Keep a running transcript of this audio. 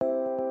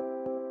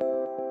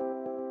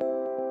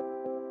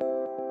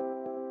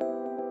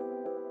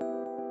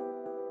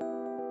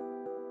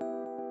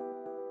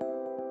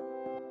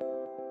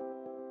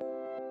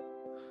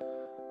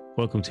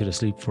Welcome to the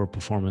Sleep for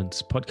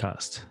Performance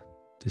podcast.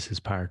 This is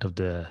part of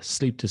the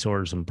Sleep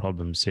Disorders and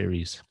Problems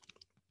series.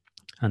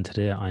 And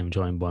today I'm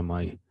joined by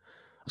I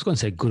was going to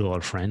say good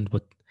old friend,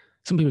 but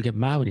some people get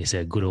mad when you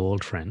say good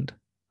old friend.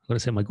 I'm going to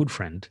say my good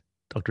friend,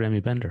 Dr. Emmy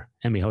Bender.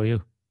 Emmy, how are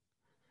you?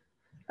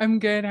 I'm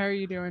good. How are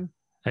you doing?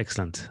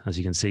 Excellent. As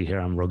you can see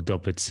here, I'm rugged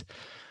up. It's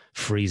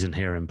freezing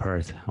here in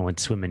Perth. I went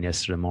swimming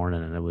yesterday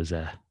morning and it was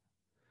a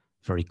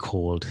very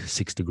cold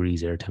 6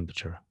 degrees air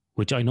temperature,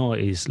 which I know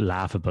is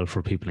laughable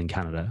for people in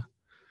Canada,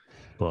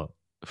 but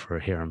for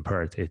here in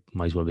Perth, it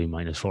might as well be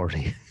minus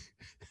 40.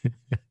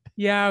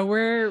 Yeah,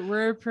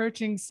 we're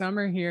approaching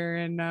summer here,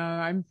 and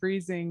I'm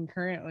freezing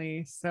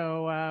currently.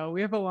 So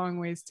we have a long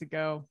ways to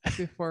go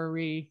before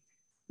we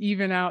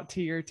even out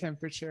to your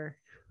temperature.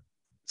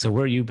 So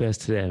where are you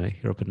based today, Emmy?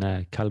 You're up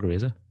in Calgary,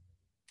 is it?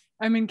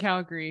 I'm in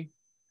Calgary.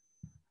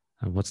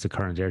 And what's the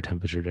current air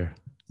temperature there?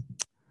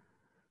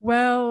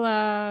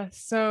 Well,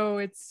 so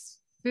it's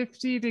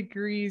 50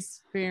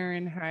 degrees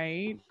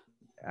Fahrenheit.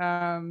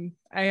 I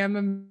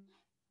am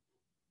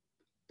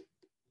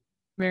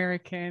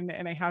American,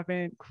 and I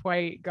haven't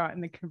quite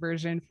gotten the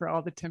conversion for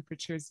all the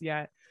temperatures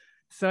yet.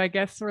 So I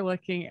guess we're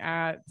looking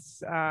at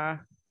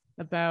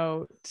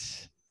about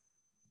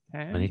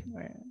 10,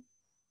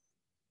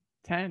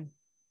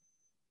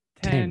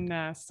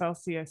 10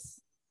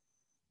 Celsius.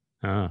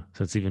 Ah,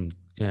 so it's even,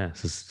 yeah,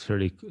 so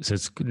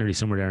it's nearly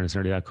summer there and it's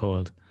nearly that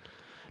cold.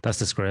 That's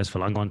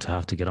disgraceful. I'm going to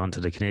have to get on to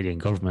the Canadian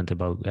government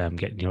about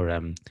getting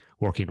your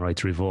working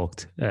rights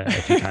revoked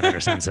if you can't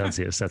understand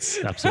Celsius.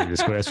 That's absolutely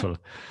disgraceful.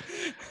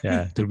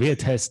 Yeah, there'll be a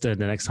test the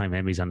next time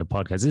Emmy's on the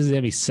podcast. This is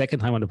Emmy's second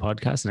time on the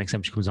podcast. The next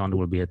time she comes on, there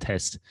will be a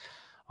test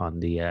on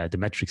the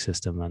metric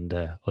system and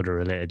other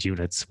related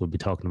units. We'll be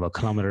talking about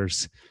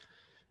kilometers,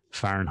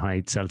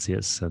 Fahrenheit,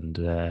 Celsius,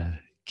 and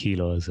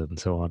kilos, and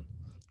so on.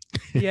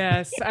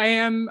 Yes, I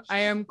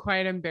am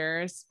quite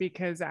embarrassed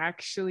because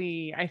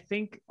actually I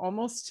think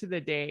almost to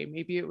the day,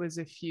 maybe it was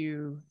a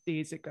few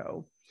days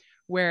ago,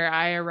 where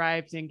I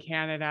arrived in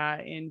Canada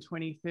in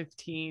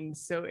 2015.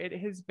 So it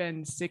has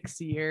been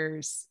 6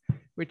 years,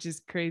 which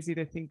is crazy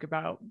to think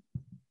about.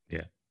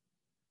 Yeah.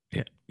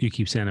 You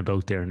keep saying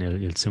about there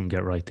and you'll soon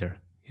get right there.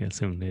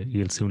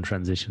 You'll soon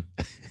transition.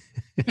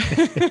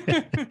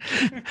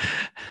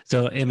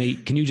 So, Emmy,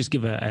 can you just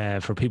give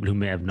for people who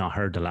may have not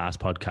heard the last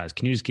podcast,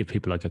 can you just give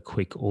people like a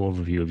quick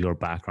overview of your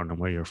background and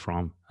where you're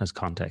from as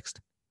context?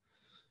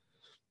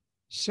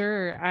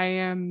 Sure.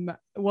 I'm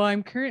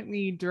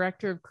currently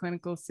director of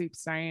clinical sleep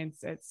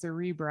science at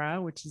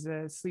Cerebra, which is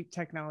a sleep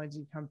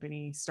technology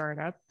company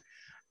startup.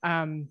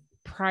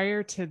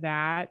 Prior to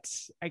that,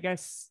 I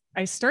guess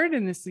I started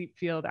in the sleep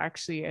field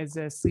actually as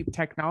a sleep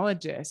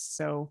technologist.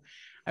 So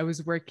I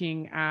was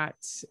working at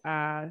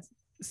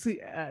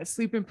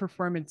Sleep and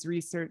Performance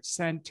Research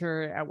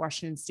Center at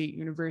Washington State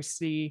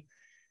University.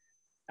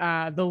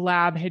 The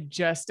lab had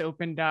just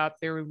opened up.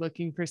 They were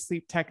looking for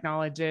sleep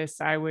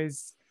technologists. I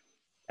was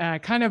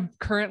kind of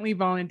currently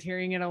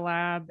volunteering in a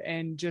lab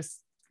and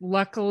just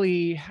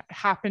luckily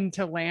happened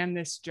to land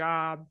this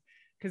job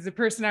because the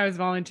person I was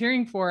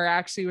volunteering for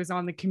actually was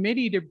on the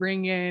committee to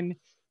bring in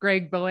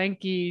Greg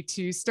Belenke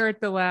to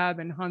start the lab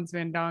and Hans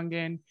van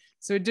Dongen.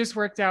 So it just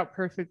worked out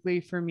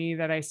perfectly for me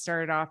that I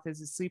started off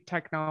as a sleep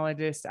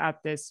technologist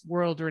at this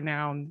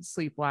world-renowned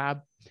sleep lab.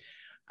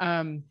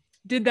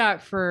 Did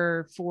that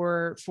for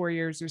 4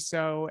 years or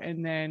so,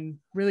 and then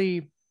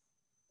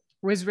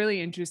was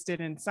really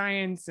interested in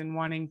science and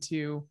wanting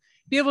to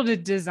be able to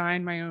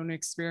design my own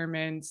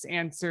experiments,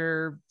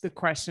 answer the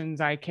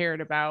questions I cared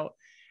about.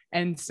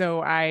 And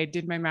so I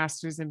did my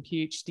master's and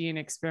PhD in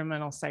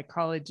experimental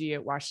psychology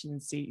at Washington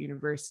State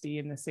University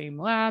in the same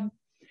lab,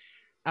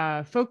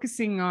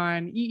 focusing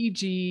on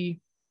EEG,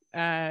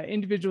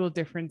 individual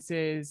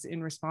differences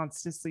in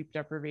response to sleep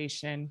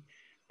deprivation,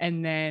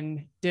 and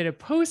then did a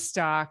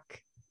postdoc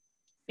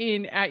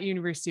at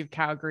University of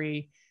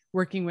Calgary,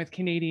 working with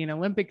Canadian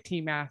Olympic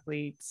team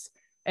athletes.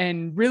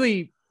 And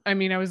really, I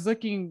mean,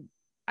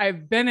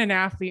 I've been an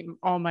athlete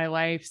all my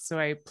life. So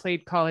I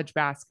played college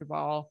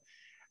basketball.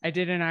 I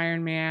did an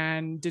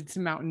Ironman, did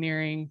some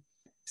mountaineering.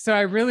 So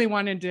I really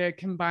wanted to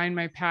combine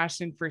my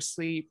passion for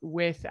sleep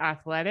with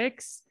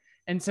athletics.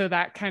 And so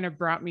that kind of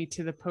brought me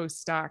to the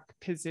postdoc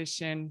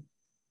position.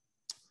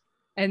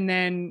 And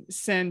then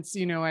since,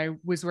 I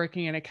was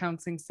working in a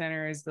counseling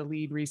center as the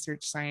lead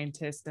research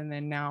scientist, and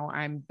then now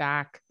I'm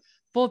back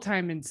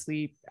full-time in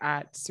sleep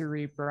at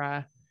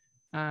Cerebra.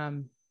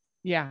 And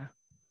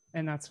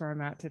that's where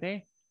I'm at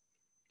today.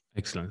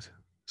 Excellent.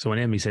 So when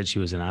Emmy said she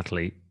was an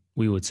athlete,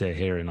 we would say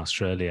here in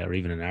Australia or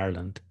even in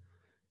Ireland,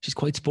 she's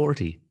quite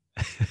sporty.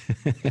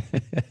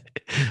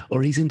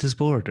 Or he's into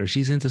sport or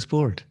she's into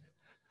sport.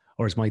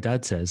 Or as my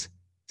dad says,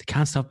 you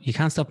can't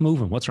stop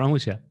moving. What's wrong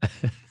with you?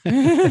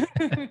 You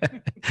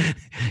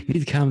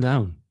need to calm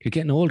down. You're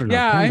getting older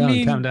now.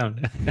 Yeah, calm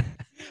down.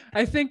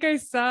 I think I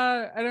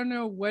saw, I don't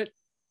know what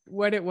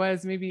it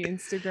was, maybe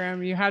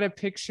Instagram. You had a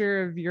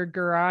picture of your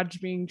garage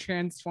being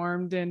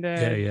transformed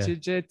into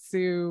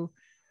jiu-jitsu.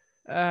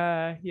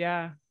 That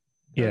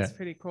was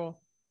pretty cool.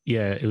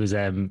 Yeah, it was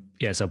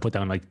so I put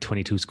down like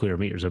 22 square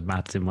meters of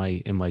mats in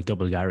my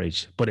double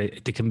garage. But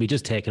it can be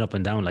just taken up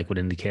and down like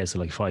within the case of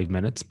like 5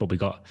 minutes. But we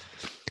got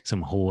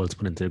some holes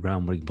put into the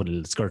ground where you can put a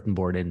little skirting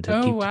board in to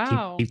Oh,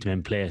 wow. keep them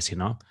in place, you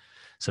know,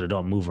 so they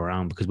don't move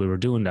around, because we were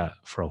doing that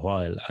for a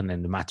while and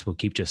then the mats will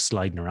keep just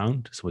sliding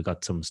around. So we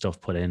got some stuff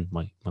put in.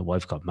 My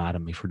wife got mad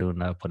at me for doing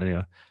that, but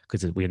anyway,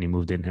 because we only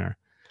moved in here.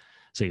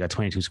 So you got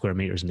 22 square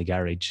meters in the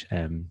garage. I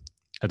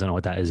don't know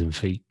what that is in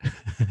feet.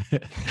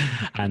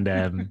 And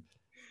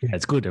yeah,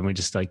 it's good. And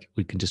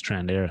we can just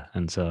train there.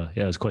 And so,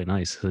 yeah, it was quite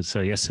nice.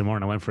 So yesterday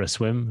morning I went for a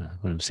swim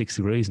when it was 6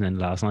 degrees. And then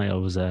last night I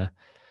was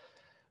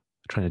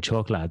trying to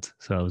chalk lads.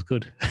 So it was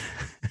good.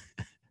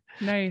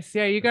 Nice.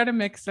 Yeah, you got to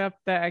mix up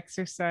the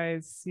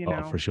exercise,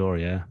 Oh, for sure.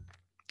 Yeah.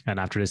 And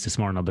after this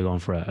morning, I'll be going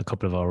for a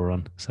couple of hour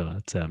run. So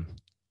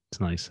it's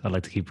nice. I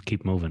like to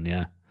keep moving.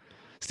 Yeah.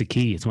 It's the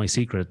key. It's my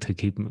secret to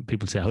keep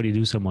people say, how do you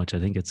do so much? I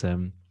think it's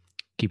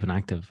keeping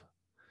active,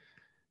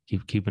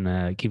 keeping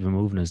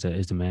moving is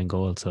the main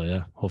goal. So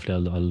yeah,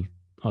 hopefully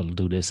I'll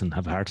do this and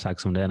have a heart attack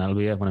someday, and I'll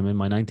be when I'm in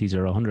my 90s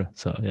or 100.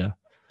 So yeah.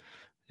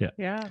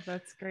 Yeah,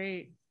 that's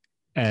great.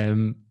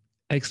 Um,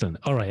 excellent.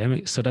 All right,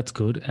 Emmy. So that's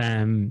good.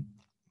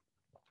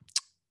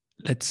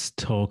 Let's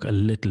talk a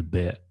little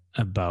bit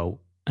about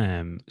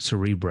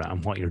Cerebra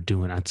and what you're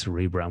doing at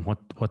Cerebra and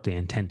what the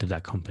intent of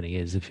that company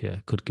is. If you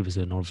could give us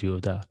an overview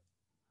of that.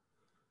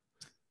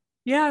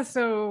 Yeah,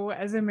 so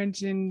as I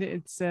mentioned,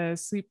 it's a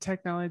sleep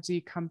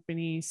technology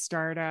company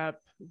startup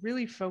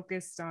really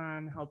focused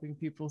on helping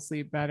people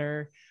sleep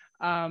better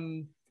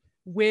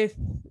with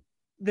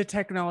the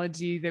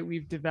technology that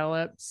we've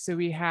developed. So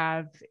we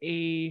have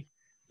a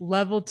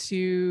level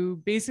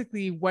 2,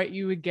 basically what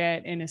you would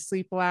get in a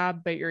sleep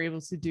lab, but you're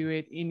able to do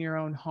it in your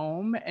own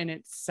home and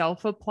it's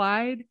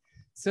self-applied.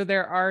 So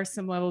there are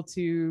some level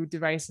 2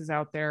 devices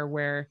out there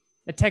where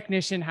a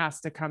technician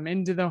has to come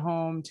into the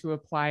home to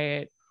apply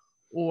it,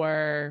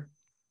 or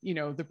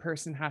the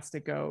person has to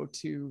go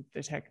to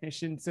the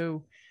technician.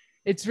 So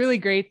it's really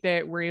great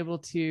that we're able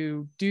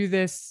to do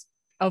this,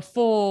 a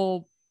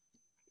full,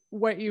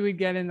 what you would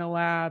get in the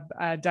lab,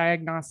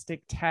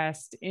 diagnostic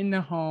test in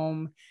the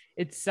home.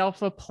 It's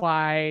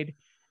self-applied,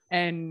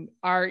 and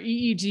our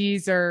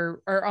EEGs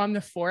are on the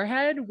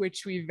forehead,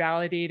 which we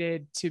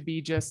validated to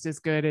be just as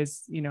good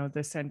as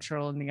the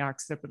central and the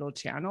occipital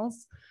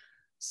channels.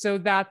 So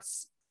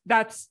that's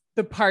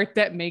the part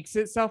that makes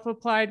it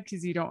self-applied,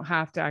 because you don't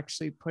have to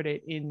actually put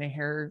it in the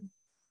hair,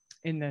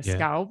 in the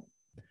scalp.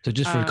 So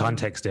just for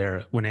context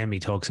there, when Emmy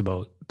talks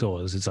about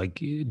those, it's like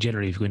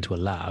generally if you go into a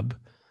lab,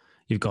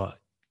 you've got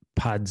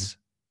pads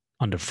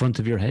on the front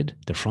of your head,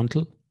 the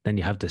frontal, then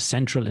you have the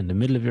central in the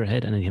middle of your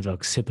head, and then you have the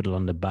occipital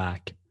on the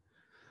back.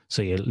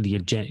 So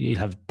you'll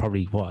have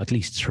probably at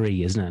least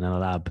 3, isn't it, in a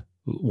lab,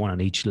 1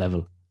 on each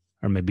level,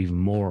 or maybe even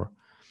more,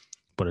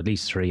 but at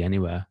least 3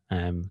 anyway,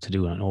 to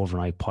do an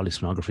overnight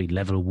polysomnography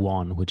level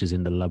 1, which is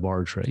in the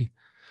laboratory,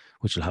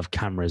 which will have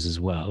cameras as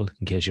well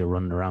in case you're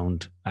running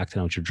around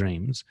acting out your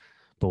dreams.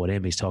 But what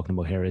Amy's talking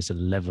about here is a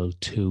level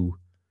 2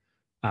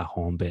 at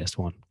home based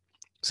one.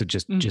 So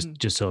just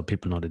so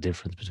people know the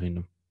difference between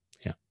them.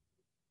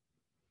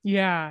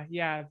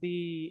 Yeah.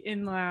 The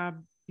in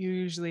lab, you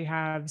usually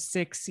have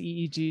 6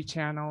 EEG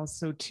channels,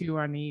 so 2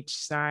 on each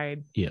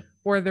side. Yeah.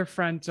 Or the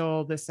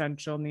frontal, the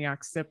central, and the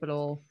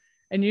occipital.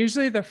 And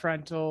usually the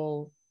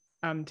frontal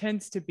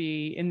tends to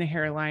be in the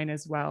hairline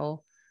as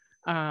well.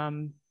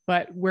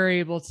 But we're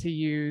able to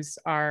use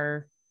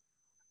our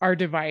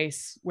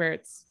device where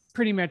it's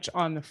pretty much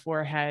on the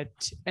forehead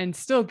and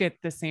still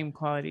get the same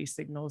quality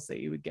signals that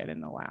you would get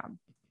in the lab.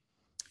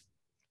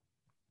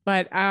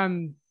 But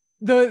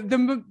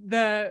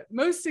the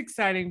most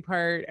exciting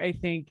part, I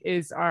think,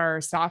 is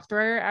our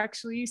software,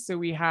 actually. So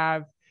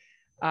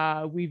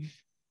we've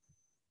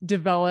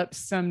developed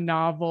some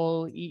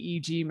novel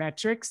EEG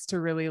metrics to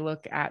really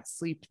look at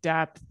sleep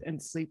depth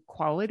and sleep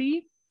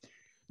quality,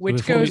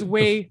 which goes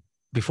way.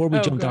 Before we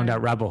jump down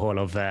that rabbit hole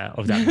of that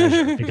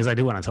measure, because I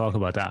do want to talk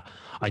about that,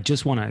 I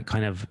just want to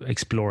kind of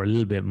explore a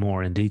little bit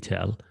more in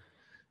detail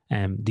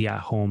the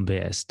at-home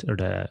based or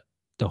the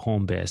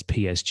home-based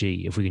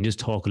PSG. If we can just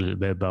talk a little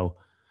bit about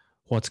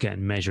what's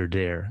getting measured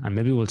there, and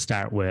maybe we'll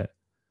start with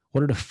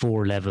what are the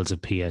 4 levels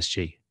of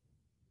PSG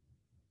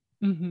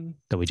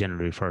that we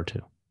generally refer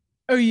to.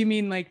 Oh, you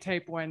mean like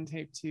type 1,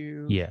 type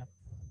 2? Yeah.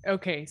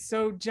 Okay,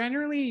 so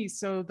generally,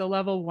 the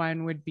level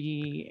 1 would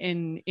be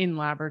in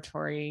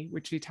laboratory,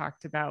 which we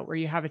talked about, where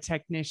you have a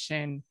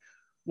technician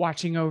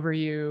watching over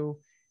you.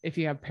 If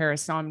you have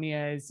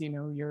parasomnias,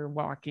 you're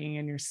walking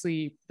in your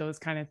sleep, those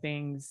kind of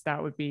things,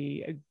 that would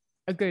be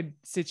a good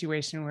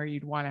situation where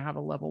you'd want to have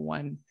a level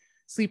 1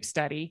 sleep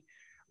study.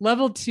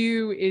 Level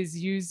 2 is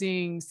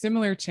using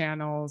similar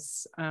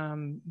channels,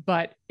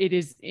 but it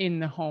is in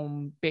the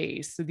home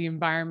base. So the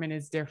environment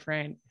is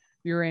different.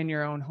 You're in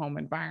your own home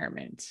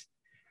environment.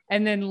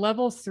 And then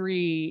level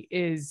 3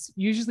 is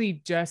usually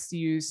just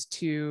used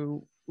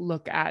to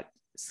look at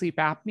sleep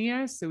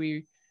apnea. So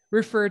we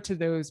refer to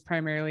those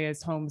primarily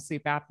as home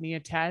sleep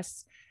apnea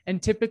tests.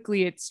 And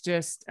typically it's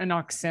just an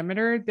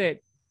oximeter that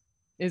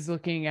is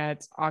looking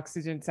at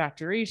oxygen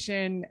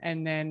saturation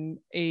and then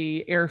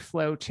a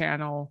airflow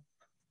channel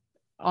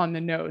on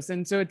the nose.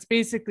 And so it's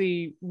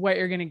basically what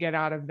you're going to get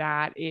out of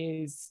that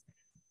is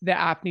the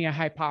apnea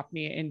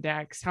hypopnea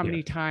index, how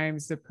many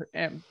times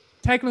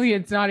technically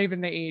it's not even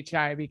the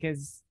AHI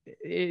because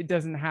it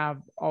doesn't have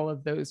all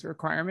of those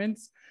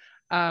requirements.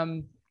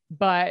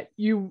 But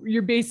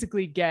you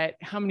basically get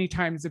how many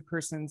times a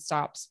person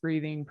stops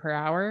breathing per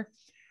hour.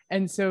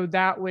 And so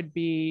that would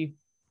be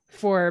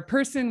for a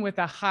person with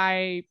a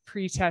high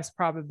pretest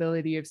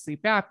probability of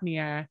sleep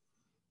apnea,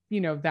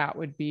 that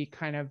would be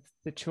kind of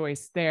the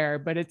choice there,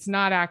 but it's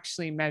not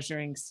actually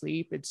measuring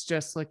sleep. It's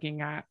just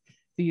looking at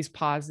these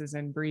pauses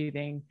in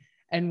breathing.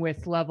 And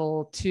with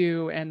level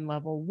 2 and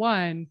level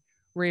 1,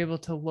 we're able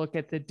to look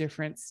at the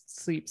different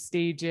sleep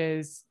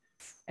stages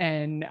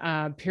and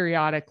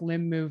periodic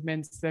limb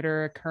movements that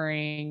are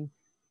occurring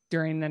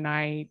during the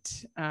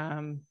night,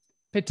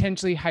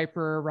 potentially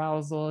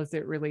hyperarousal as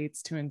it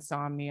relates to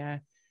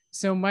insomnia.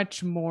 So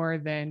much more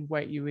than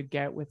what you would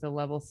get with a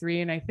level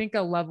 3. And I think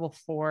a level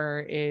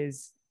 4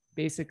 is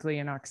basically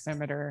an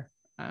oximeter,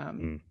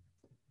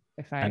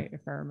 if I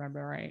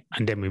remember right.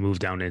 And then we move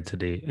down into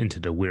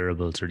the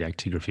wearables or the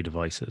actigraphy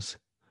devices.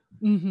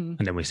 Mm-hmm.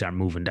 And then we start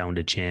moving down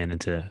the chain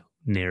into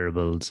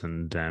nearables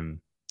and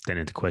then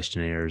into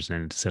questionnaires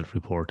and into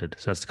self-reported.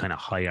 So that's the kind of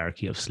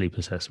hierarchy of sleep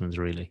assessments,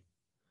 really.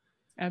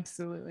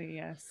 Absolutely,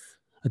 yes.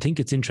 I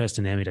think it's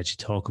interesting, Amy, that you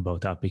talk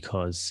about that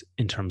because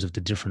in terms of the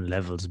different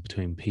levels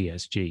between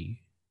PSG,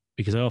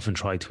 because I often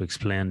try to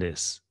explain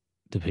this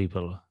to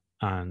people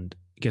and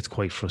it gets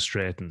quite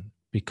frustrating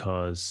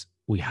because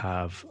we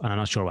have, and I'm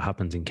not sure what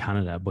happens in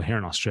Canada, but here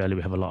in Australia,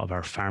 we have a lot of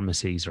our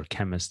pharmacies or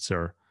chemists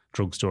or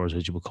drugstores,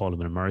 as you would call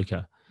them in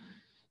America,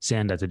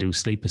 saying that they do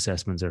sleep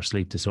assessments or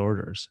sleep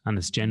disorders. And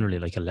it's generally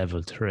like a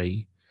level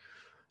 3.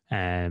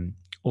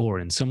 Or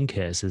in some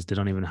cases, they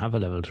don't even have a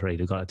level 3.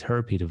 They've got a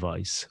therapy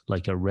device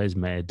like a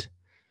ResMed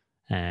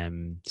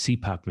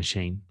CPAP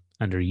machine,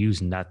 and they're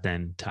using that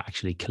then to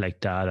actually collect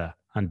data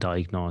and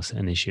diagnose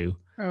an issue.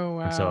 Oh,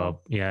 wow. And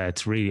so, I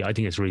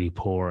think it's really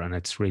poor, and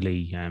it's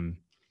really,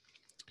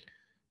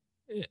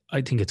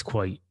 I think it's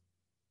quite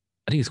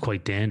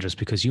dangerous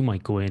because you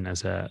might go in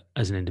as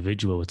an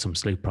individual with some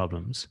sleep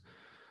problems,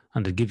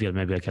 and they'll give you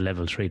maybe like a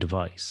level 3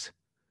 device.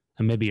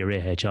 And maybe your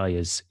AHI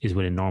is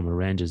within normal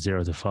ranges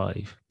 0 to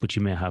 5, but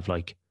you may have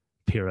like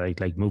periodic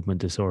like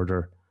movement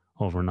disorder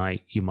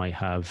overnight. You might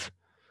have,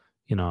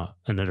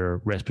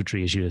 another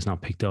respiratory issue that's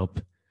not picked up.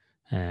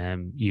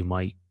 You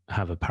might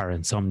have a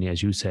parasomnia,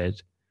 as you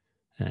said.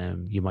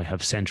 You might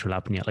have central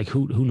apnea. Like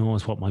who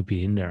knows what might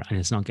be in there, and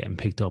it's not getting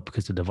picked up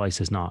because the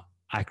device is not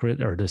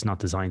accurate or it's not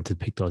designed to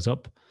pick those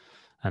up.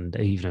 And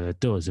even if it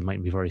does, it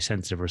mightn't be very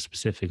sensitive or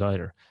specific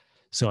either.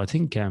 So I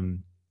think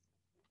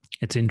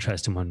it's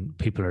interesting when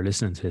people are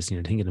listening to this and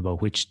you're thinking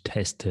about which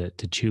test to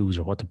choose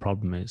or what the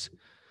problem is.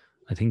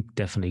 I think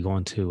definitely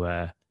going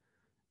to,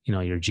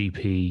 your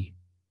GP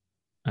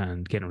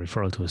and getting a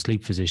referral to a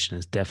sleep physician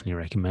is definitely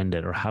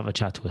recommended, or have a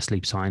chat to a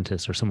sleep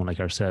scientist or someone like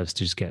ourselves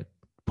to just get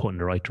put in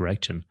the right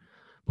direction.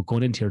 But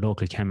going into your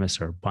local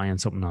chemist or buying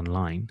something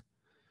online,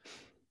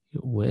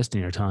 you're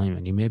wasting your time,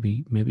 and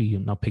maybe you're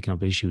not picking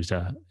up issues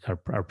that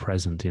are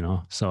present,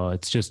 So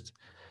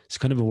it's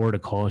kind of a word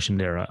of caution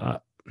there. I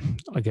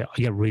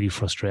get really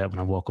frustrated when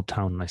I walk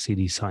uptown and I see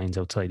these signs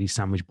outside, these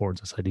sandwich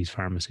boards outside these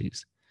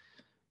pharmacies.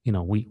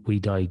 We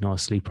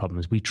diagnose sleep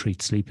problems, we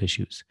treat sleep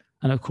issues.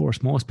 And of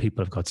course, most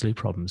people have got sleep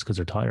problems because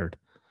they're tired,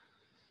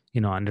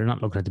 and they're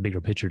not looking at the bigger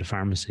picture of the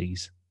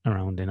pharmacies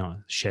around,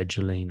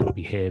 scheduling and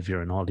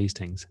behavior and all these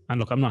things. And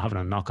look, I'm not having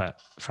a knock at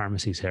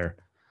pharmacies here,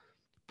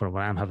 but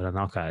what I'm having a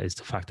knock at is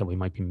the fact that we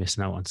might be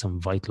missing out on some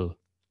vital,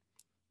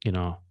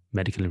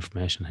 medical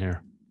information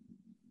here.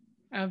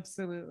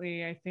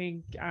 Absolutely. I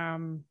think,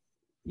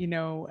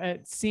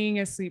 seeing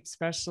a sleep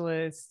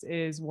specialist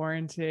is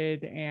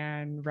warranted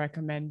and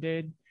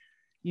recommended.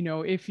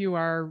 If you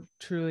are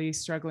truly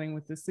struggling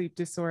with the sleep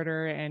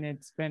disorder and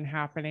it's been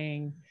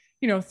happening,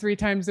 3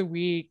 times a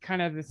week,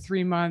 kind of the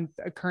 3-month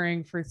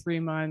occurring for 3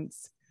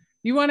 months,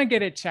 you want to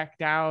get it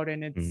checked out.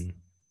 And it's,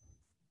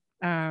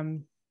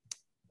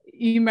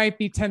 you might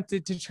be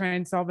tempted to try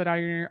and solve it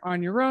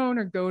on your own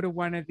or go to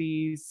one of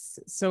these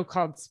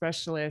so-called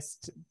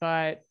specialists,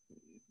 but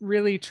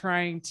really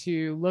trying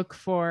to look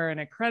for an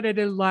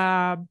accredited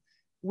lab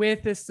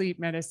with a sleep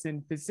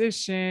medicine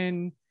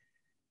physician,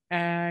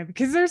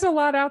 because there's a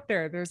lot out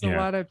there. There's a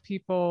lot of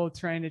people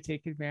trying to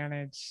take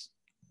advantage.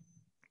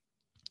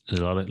 There's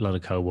a lot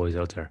of cowboys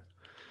out there,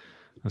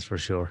 that's for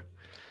sure.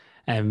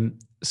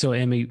 So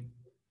Amy,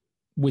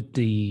 with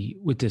the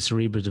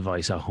Cerebral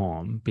device at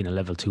home being a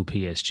level 2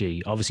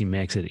 PSG, obviously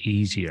makes it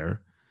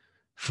easier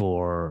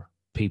for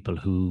people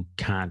who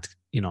can't,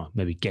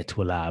 maybe get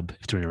to a lab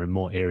if they're in a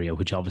remote area,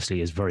 which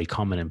obviously is very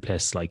common in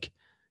places like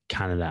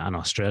Canada and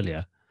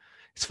Australia.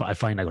 I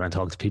find like when I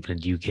talk to people in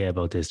the UK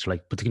about this, they're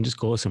like, but they can just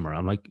go somewhere.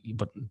 I'm like,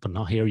 but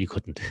not here. You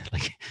couldn't.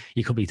 Like,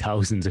 you could be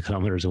thousands of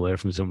kilometers away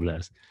from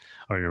someplace,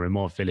 or in a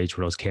remote village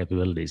where those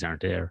capabilities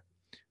aren't there,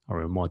 or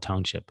a remote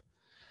township.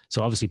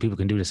 So obviously people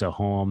can do this at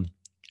home.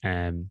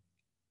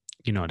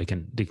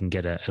 they can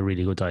get a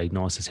really good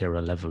diagnosis here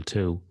at level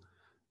 2.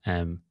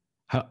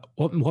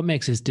 What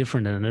makes this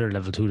different than another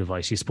level 2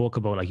 device? You spoke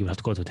about like you have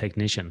to go to a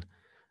technician,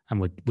 and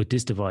with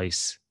this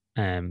device,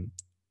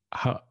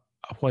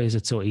 why is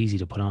it so easy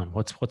to put on?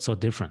 What's so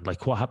different?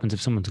 Like, what happens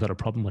if someone's got a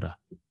problem with it?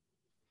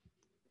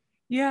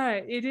 Yeah,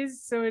 it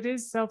is. So it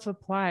is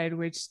self-applied,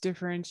 which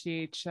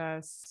differentiates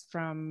us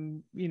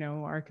from,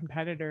 our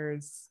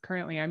competitors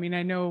currently. I mean,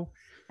 I know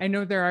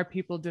there are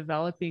people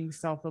developing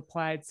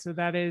self-applied. So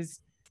that is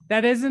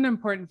an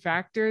important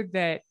factor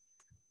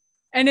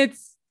and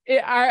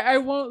I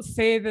won't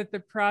say that the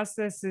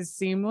process is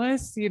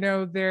seamless. We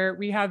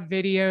have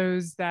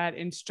videos that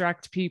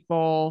instruct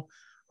people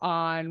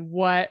on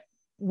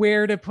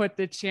where to put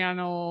the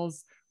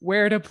channels,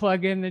 where to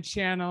plug in the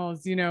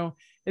channels.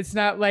 It's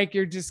not like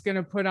you're just going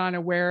to put on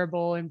a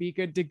wearable and be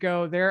good to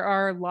go. There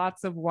are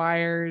lots of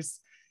wires.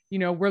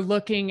 We're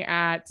looking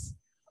at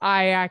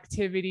eye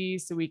activity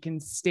so we can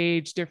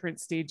stage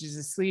different stages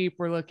of sleep.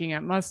 We're looking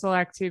at muscle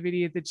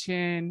activity at the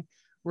chin.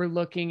 We're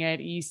looking at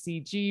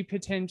ECG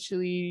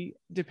potentially,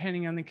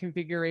 depending on the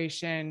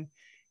configuration,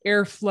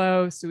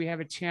 airflow. So we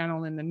have a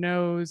channel in the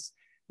nose.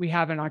 We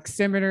have an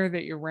oximeter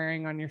that you're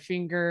wearing on your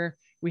finger.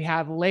 We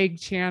have leg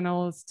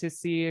channels to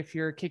see if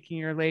you're kicking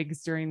your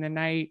legs during the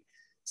night.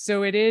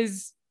 So it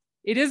is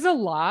a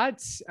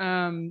lot.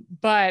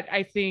 But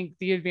I think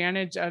the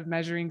advantage of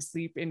measuring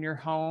sleep in your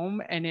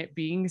home and it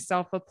being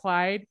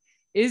self-applied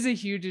is a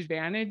huge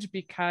advantage,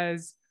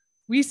 because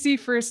we see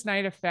first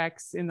night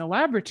effects in the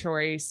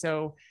laboratory.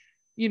 So,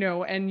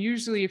 and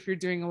usually if you're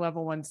doing a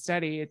level 1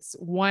 study, it's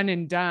one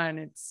and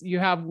done. You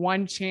have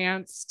one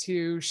chance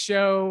to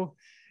show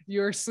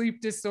your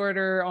sleep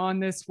disorder on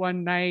this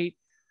one night.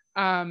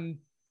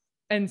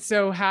 And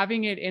so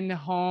having it in the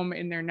home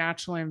in their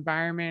natural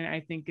environment, I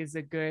think is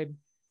a good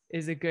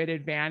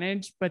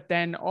advantage. But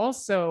then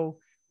also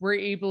we're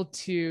able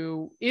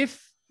to,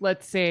 if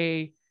let's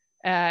say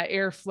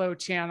airflow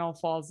channel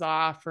falls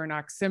off or an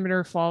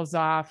oximeter falls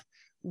off,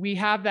 we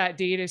have that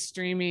data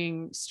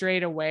streaming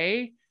straight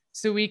away.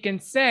 So we can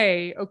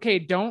say, okay,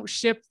 don't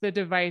ship the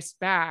device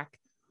back.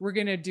 We're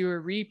going to do a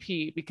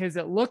repeat because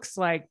it looks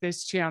like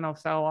this channel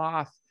fell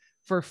off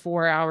for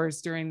 4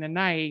 hours during the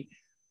night.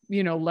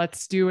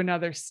 Let's do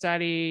another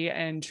study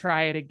and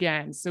try it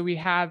again. So we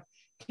have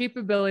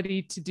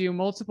capability to do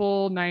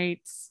multiple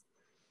nights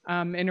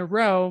in a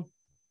row.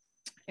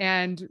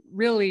 And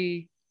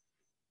really,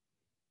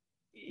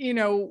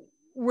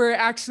 we're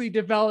actually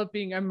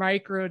developing a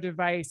micro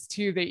device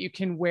too that you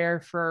can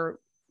wear for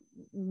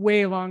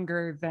way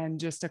longer than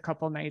just a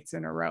couple nights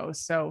in a row.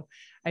 So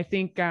I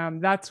think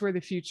that's where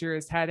the future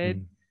is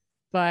headed.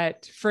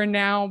 But for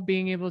now,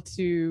 being able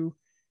to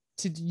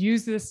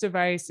use this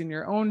device in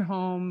your own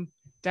home,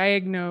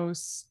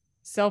 diagnose,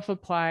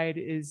 self-applied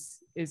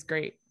is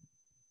great.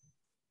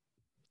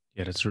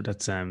 Yeah, that's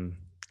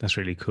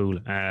really cool.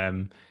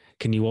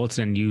 Can you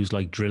also then use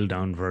like drill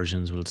down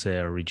versions, we'll say,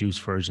 or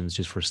reduced versions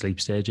just for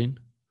sleep staging,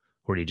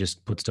 or do you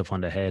just put stuff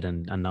on the head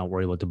and not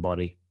worry about the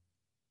body?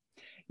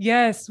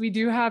 Yes, we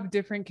do have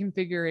different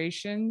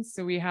configurations.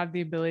 So we have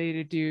the ability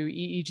to do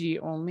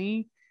EEG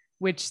only,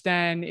 which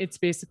then it's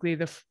basically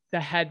the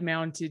head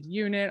mounted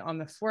unit on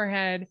the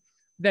forehead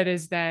that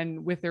is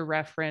then with a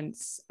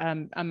reference, a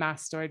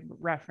mastoid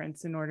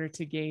reference, in order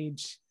to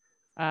gauge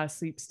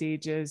sleep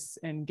stages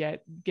and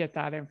get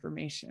that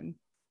information.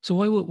 So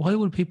why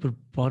would people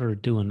bother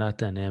doing that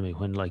then, Amy,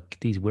 when like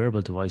these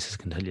wearable devices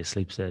can tell you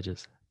sleep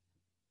stages?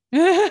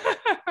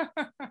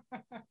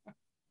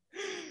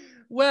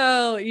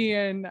 Well,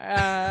 Ian,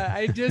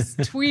 I just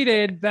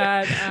tweeted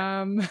that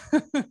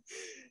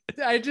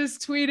I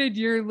just tweeted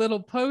your little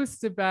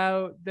post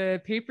about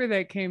the paper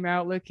that came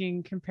out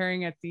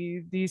comparing at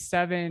these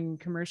 7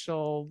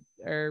 commercial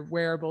or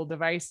wearable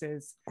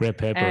devices. Great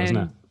paper, isn't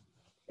it?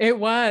 It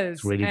was.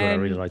 It's really good. I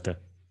really like that.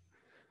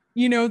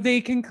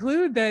 They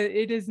conclude that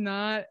it is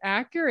not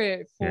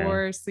accurate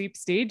for sleep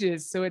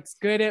stages. So it's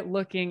good at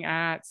looking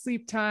at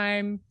sleep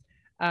time,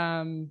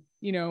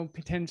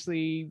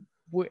 potentially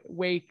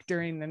wake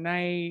during the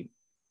night,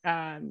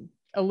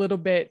 a little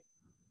bit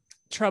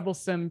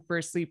troublesome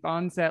for sleep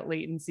onset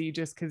latency,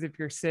 just because if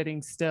you're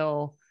sitting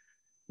still,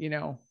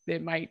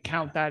 it might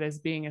count that as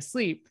being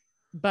asleep.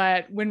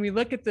 But when we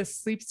look at the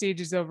sleep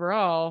stages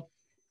overall,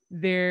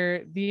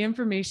 the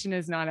information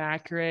is not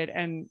accurate.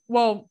 And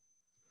well,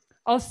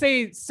 I'll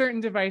say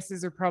certain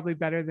devices are probably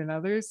better than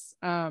others.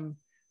 But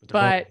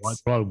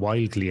they're all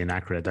wildly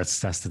inaccurate. That's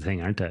the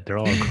thing, aren't they? They're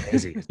all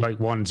crazy. Like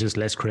one's just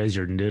less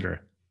crazier than the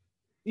other.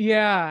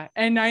 Yeah.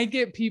 And I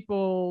get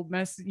people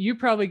you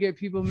probably get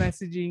people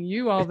messaging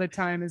you all the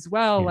time as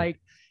well. Yeah. Like,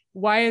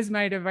 why is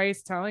my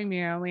device telling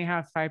me I only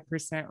have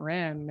 5%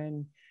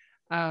 REM?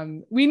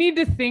 And we need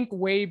to think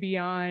way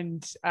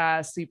beyond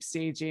sleep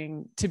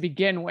staging to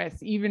begin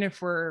with, even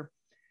if we're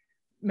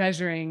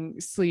measuring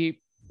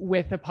sleep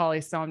with a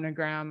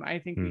polysomnogram. I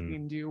think we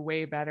can do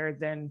way better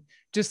than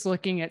just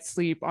looking at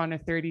sleep on a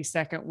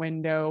 30-second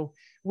window,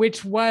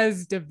 which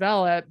was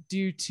developed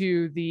due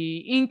to the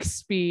ink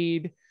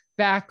speed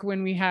back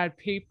when we had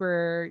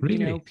paper,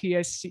 Really?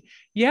 PSG.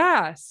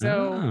 Yeah. So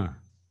Ah.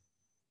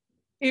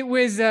 it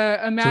was a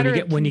So matter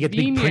of when you get the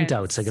big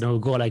printouts, like convenience. it'll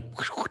go like.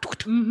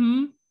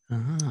 Mm-hmm.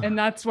 And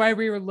Ah. that's why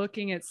we were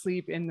looking at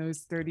sleep in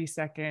those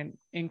 30-second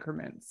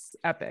increments,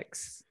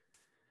 epics.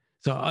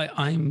 So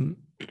I'm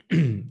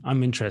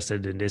I'm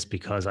interested in this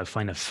because I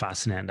find it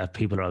fascinating that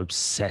people are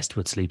obsessed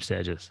with sleep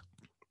stages.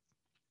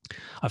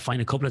 I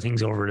find a couple of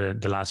things over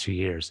the last few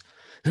years.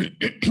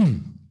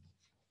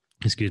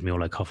 Excuse me,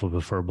 while I cough up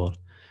a furball.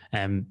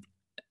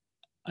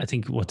 I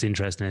think what's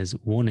interesting is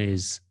one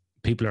is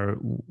people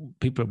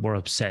were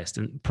obsessed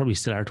and probably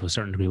still are to a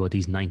certain degree about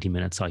these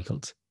 90-minute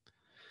cycles.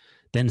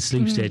 Then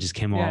sleep stages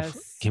came Yes.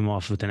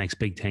 off with the next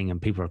big thing,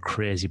 and people are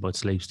crazy about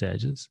sleep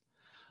stages.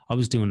 I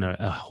was doing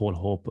a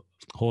whole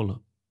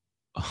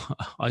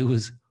I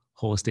was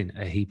hosting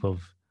a heap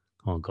of,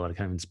 oh God, I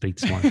can't even speak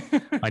this morning.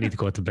 I need to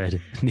go to bed.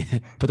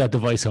 Put that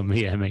device on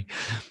me, Emmy.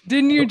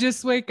 Didn't you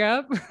just wake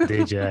up?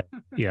 Did you?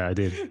 Yeah, I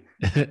did.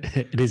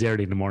 It is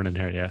early in the morning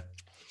here, yeah.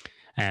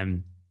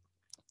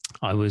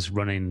 I was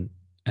running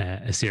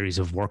a series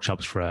of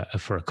workshops for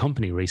a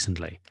company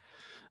recently,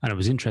 and it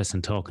was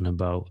interesting talking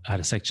about. I had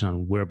a section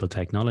on wearable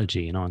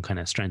technology, and kind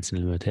of strengths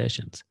and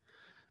limitations.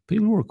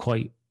 People were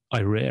quite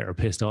irate or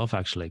pissed off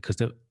actually, because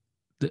the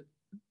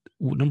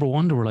number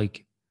one, they were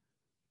like,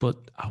 but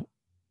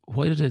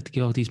why did they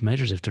give out these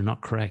measures if they're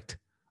not correct?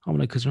 I'm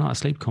like, because they're not a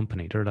sleep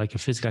company. They're like a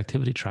physical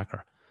activity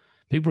tracker.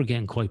 People were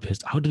getting quite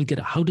pissed. How did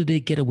they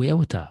get away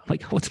with that?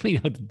 Like, what's me?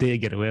 How did they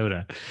get away with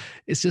that?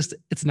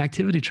 It's an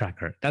activity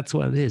tracker. That's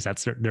what it is.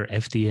 That's their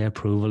FDA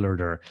approval or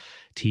their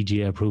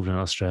TGA approval in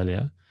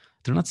Australia.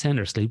 They're not saying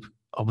they're sleep.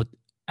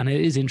 And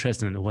it is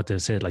interesting what they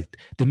said. Like,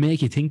 they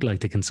make you think like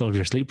they can solve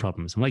your sleep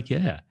problems. I'm like,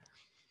 yeah,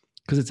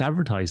 because it's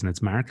advertising,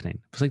 it's marketing.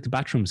 It's like the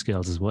bathroom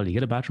scales as well. You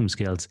get a bathroom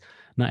scales.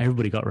 Not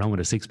everybody got around with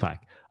a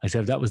 6-pack. I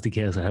said, if that was the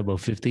case, I had about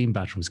 15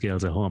 bathroom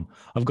scales at home.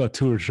 I've got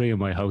 2 or 3 in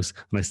my house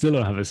and I still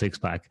don't have a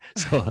 6-pack.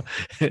 So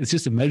it's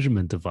just a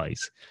measurement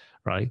device,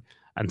 right?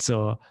 And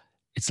so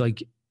it's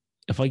like,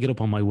 if I get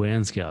up on my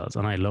weighing scales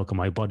and I look and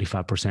my body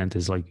fat percent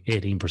is like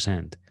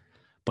 18%,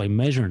 by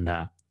measuring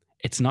that,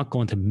 it's not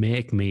going to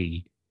make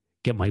me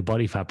get my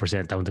body fat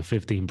percent down to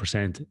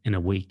 15% in a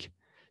week.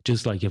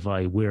 Just like if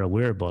I wear a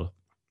wearable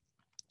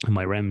and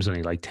my REM's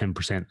only like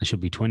 10%, it should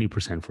be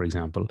 20%, for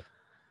example.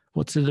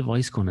 What's the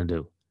device going to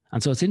do?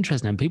 And so it's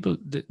interesting. And people,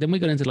 then we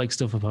got into like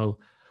stuff about,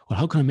 well,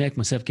 how can I make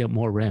myself get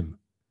more REM?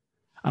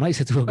 And I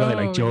said to a guy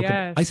like joking,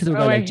 yes. I said to a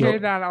guy I hear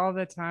that all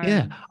the time.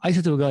 Yeah. I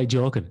said to a guy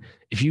joking,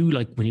 if you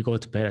like, when you go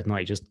to bed at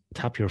night, just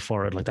tap your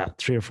forehead like that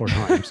 3 or 4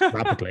 times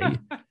rapidly.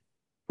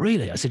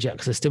 Really? I said, yeah,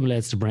 because it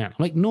stimulates the brain. I'm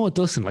like, no, it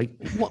doesn't. Like,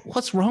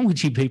 what's wrong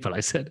with you people? I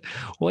said,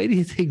 why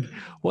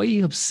are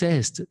you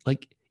obsessed?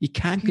 Like, you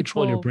can't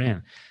control your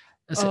brain.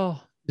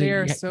 They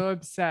are so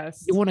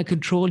obsessed. You want to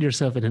control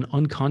yourself in an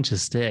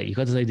unconscious state. You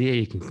got this idea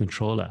you can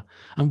control it.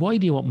 And why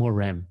do you want more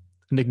REM?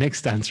 And the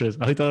next answer is,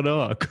 I don't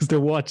know, because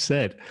the watch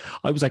said.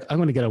 I was like, I'm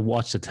going to get a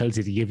watch that tells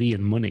you to give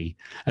Ian money,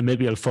 and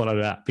maybe I'll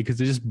follow that, because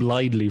they just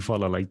blindly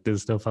follow like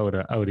this stuff out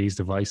of these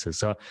devices.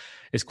 So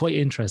it's quite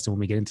interesting when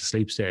we get into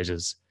sleep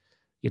stages,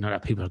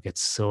 that people get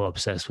so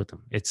obsessed with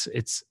them.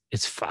 It's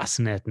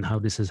fascinating how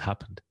this has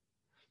happened.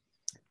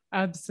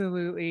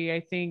 Absolutely.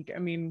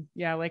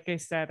 Like I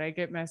said, I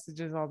get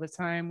messages all the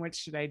time. What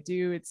should I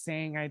do? It's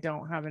saying I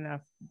don't have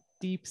enough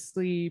deep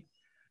sleep,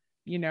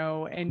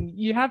 and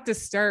you have to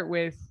start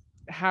with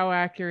how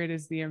accurate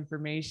is the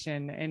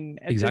information. And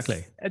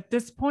at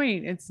this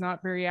point, it's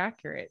not very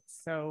accurate.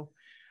 So,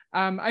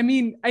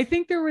 I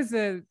think there was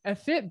a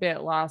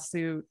Fitbit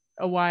lawsuit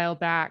a while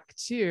back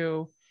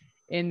too,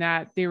 in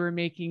that they were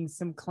making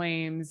some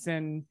claims,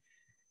 and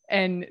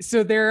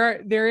so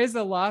there is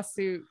a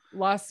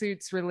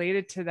lawsuits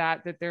related to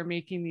that they're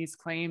making these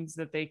claims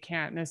that they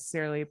can't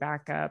necessarily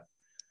back up.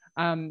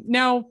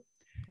 Now,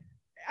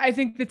 I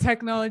think the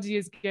technology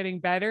is getting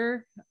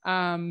better.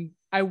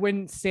 I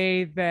wouldn't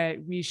say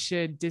that we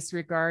should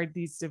disregard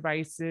these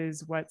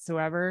devices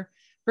whatsoever.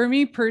 For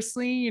me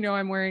personally,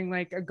 I'm wearing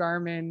like a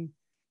Garmin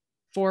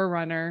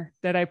Forerunner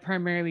that I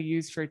primarily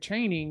use for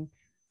training.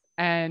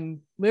 And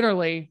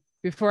literally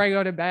before I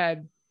go to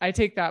bed, I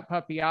take that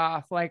puppy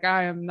off. Like,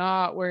 I am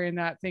not wearing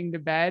that thing to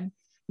bed.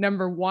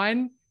 Number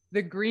one,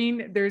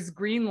 there's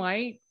green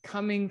light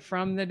coming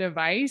from the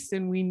device.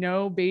 And we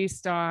know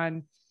based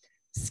on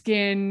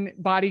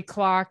body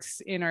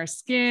clocks in our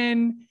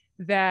skin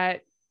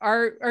that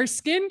our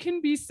skin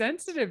can be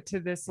sensitive to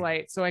this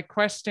light. So I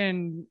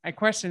question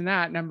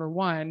that, number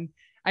one.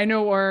 I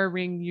know Oura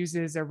Ring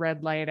uses a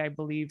red light, I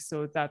believe.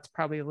 So that's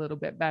probably a little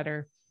bit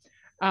better.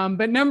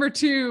 But number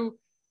two,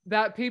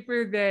 that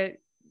paper that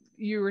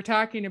you were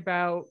talking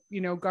about,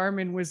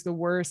 Garmin was the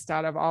worst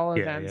out of all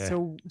of them.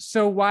 Yeah.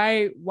 So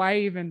why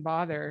even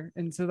bother?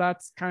 And so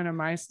that's kind of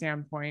my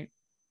standpoint.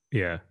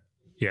 Yeah.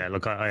 Yeah.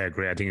 Look, I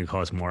agree. I think it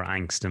causes more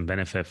angst than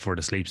benefit for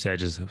the sleep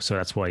stages. So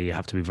that's why you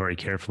have to be very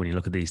careful when you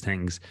look at these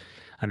things.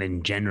 And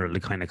in general, the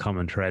kind of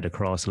common thread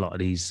across a lot of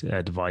these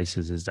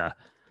devices is that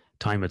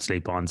time at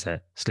sleep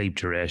onset, sleep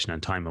duration,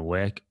 and time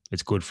awake.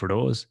 It's good for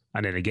those.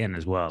 And then again,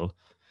 as well,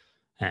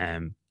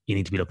 you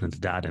need to be looking at the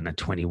data in a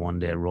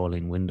 21-day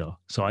rolling window.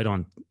 So I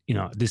don't,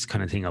 this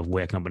kind of thing of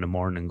waking up in the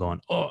morning and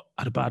going, oh,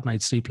 I had a bad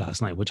night's sleep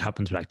last night, which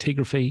happens with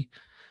actigraphy,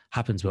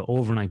 happens with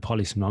overnight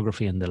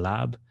polysomnography in the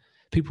lab.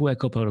 People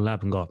wake up out of the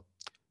lab and go,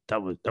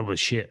 that was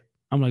shit.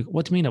 I'm like,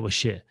 what do you mean that was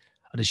shit?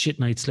 I had a shit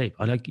night's sleep.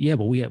 I'm like, yeah,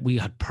 but we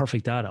had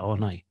perfect data all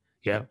night.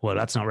 Yeah, well,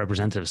 that's not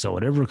representative. So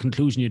whatever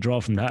conclusion you draw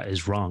from that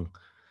is wrong.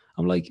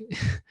 I'm like,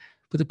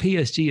 but the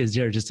PSG is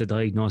there just to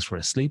diagnose for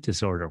a sleep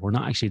disorder. We're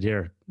not actually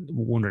there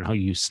wondering how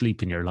you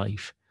sleep in your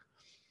life.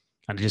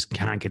 And they just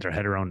can't get their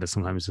head around it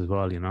sometimes as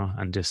well,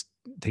 and just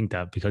think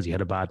that because you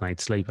had a bad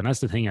night's sleep. And that's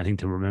the thing I think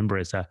to remember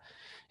is that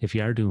if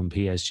you are doing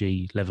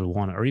PSG level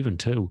 1 or even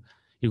 2,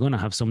 you're going to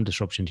have some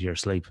disruption to your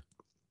sleep.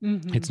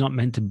 Mm-hmm. It's not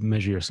meant to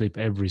measure your sleep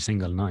every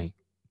single night.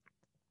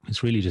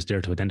 It's really just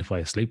there to identify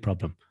a sleep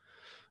problem.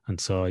 And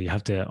so you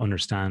have to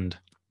understand,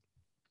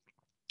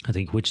 I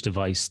think, which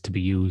device to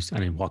be used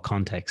and in what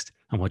context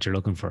and what you're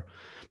looking for.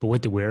 But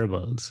with the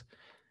wearables,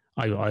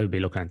 I would be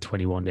looking at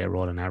 21-day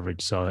rolling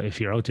average. So if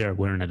you're out there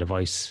wearing a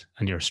device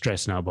and you're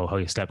stressed now about how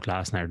you slept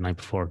last night or the night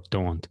before,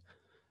 don't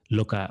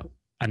look at,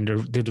 and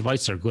the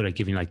devices are good at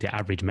giving like the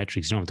average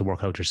metrics. You don't have to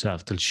work out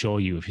yourself. They'll show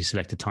you if you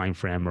select a time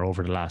frame or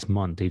over the last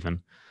month,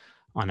 even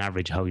on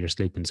average, how you're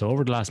sleeping. So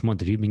over the last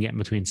month, if you've been getting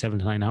between 7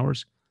 to 9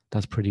 hours,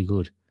 that's pretty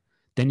good.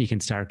 Then you can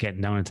start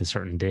getting down into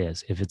certain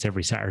days. If it's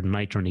every Saturday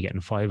night, you're only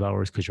getting 5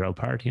 hours because you're out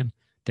partying,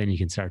 then you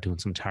can start doing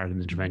some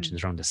targeted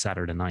interventions around the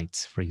Saturday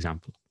nights, for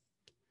example.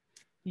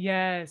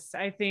 Yes,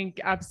 I think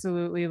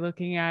absolutely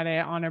looking at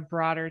it on a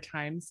broader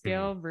time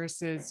scale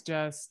versus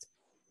just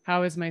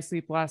how was my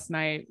sleep last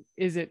night?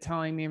 Is it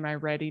telling me my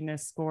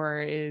readiness score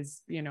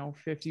is,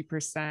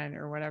 50%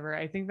 or whatever?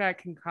 I think that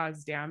can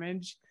cause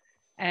damage.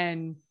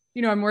 And,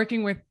 I'm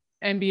working with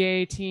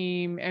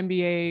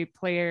NBA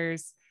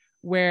players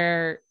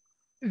where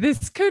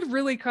this could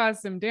really cause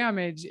some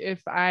damage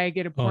if I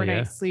get a poor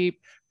night's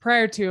sleep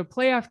prior to a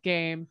playoff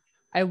game.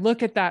 I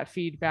look at that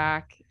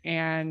feedback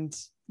and,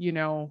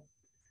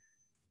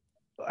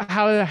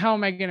 how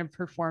am I going to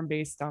perform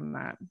based on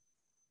that?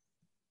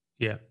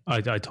 Yeah, I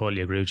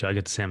totally agree with you. I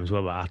get the same as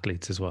well with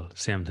athletes as well.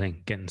 Same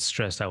thing, getting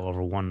stressed out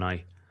over one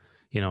night,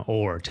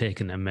 or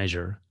taking a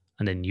measure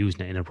and then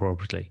using it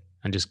inappropriately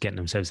and just getting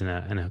themselves in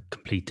a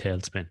complete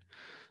tailspin.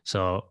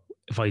 So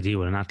if I deal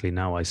with an athlete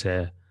now, I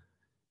say,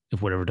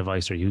 if whatever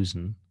device they're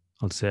using,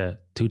 I'll say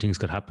 2 things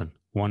could happen.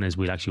 One is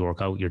we'll actually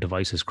work out your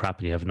device is crap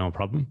and you have no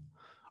problem.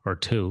 Or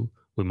 2,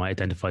 we might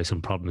identify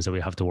some problems that we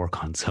have to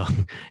work on. So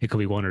it could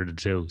be one or the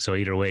 2. So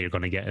either way, you're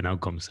going to get an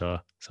outcome. So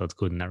it's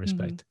good in that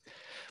respect.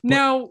 Mm-hmm.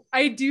 Now,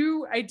 I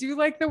do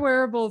like the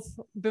wearables.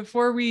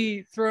 Before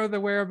we throw the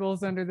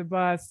wearables under the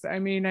bus, I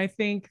mean, I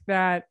think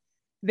that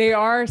they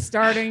are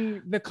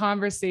starting the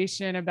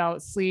conversation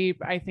about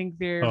sleep. I think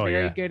they're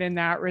very good in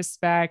that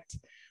respect.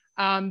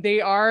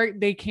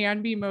 They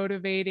can be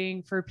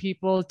motivating for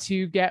people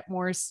to get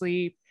more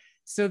sleep.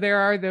 So there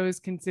are those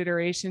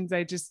considerations.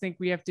 I just think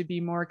we have to be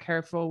more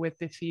careful with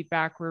the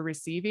feedback we're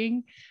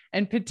receiving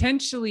and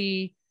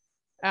potentially,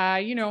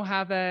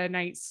 have a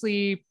night's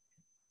sleep,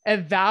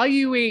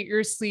 evaluate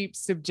your sleep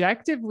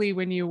subjectively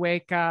when you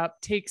wake up,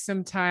 take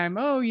some time.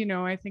 Oh,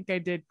 I think I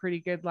did pretty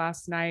good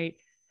last night,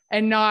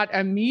 and not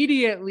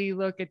immediately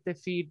look at the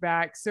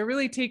feedback. So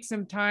really take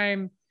some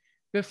time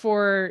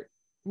before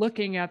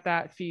looking at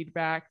that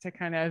feedback to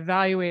kind of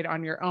evaluate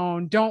on your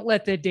own. Don't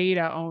let the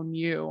data own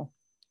you.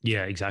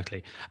 Yeah,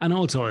 exactly. And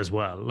also as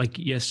well, like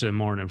yesterday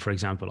morning, for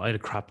example, I had a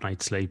crap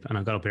night's sleep and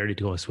I got up early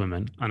to go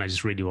swimming and I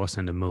just really wasn't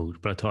in the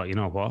mood. But I thought, you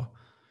know what?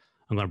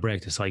 I'm going to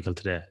break the cycle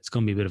today. It's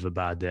going to be a bit of a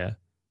bad day.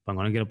 But I'm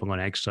going to get up, I'm going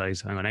to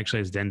exercise. I'm going to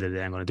exercise at the end of the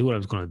day. I'm going to do what I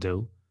was going to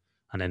do.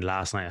 And then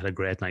last night I had a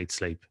great night's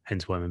sleep,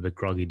 hence why I'm a bit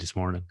groggy this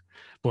morning.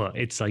 But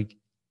it's like,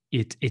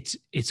 it's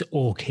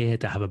okay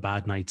to have a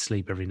bad night's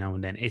sleep every now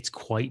and then. It's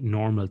quite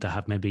normal to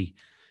have maybe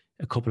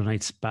a couple of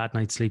nights, bad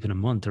night's sleep in a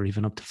month or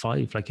even up to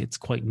 5. Like it's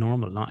quite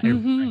normal. Not every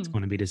night's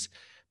going to be this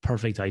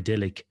perfect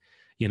idyllic,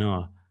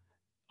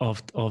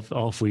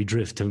 off we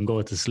drift and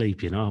go to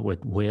sleep,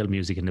 with whale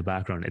music in the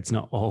background. It's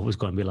not always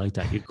going to be like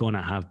that. You're going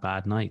to have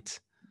bad nights,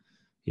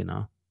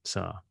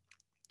 so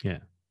yeah.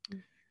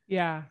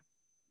 Yeah,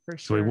 for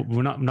sure. So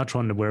we're not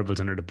throwing the wearables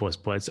under the bus,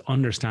 but it's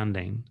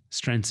understanding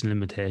strengths and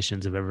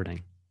limitations of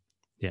everything.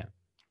 Yeah.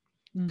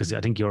 Because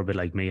I think you're a bit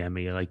like me,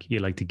 Emmy. You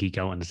like to geek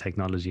out on the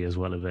technology as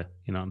well a bit,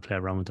 and play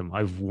around with them.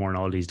 I've worn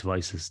all these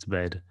devices to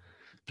bed,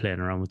 playing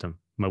around with them.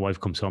 My wife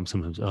comes home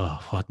sometimes. Oh,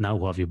 what now?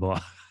 What have you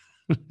bought?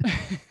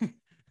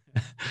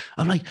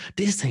 I'm like,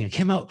 this thing, it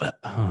came out.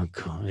 Oh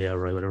God, yeah,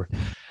 right, whatever.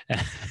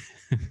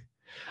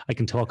 I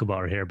can talk about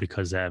her here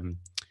because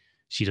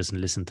she doesn't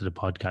listen to the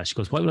podcast. She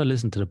goes, why would I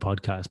listen to the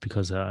podcast?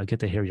 Because I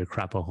get to hear your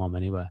crap at home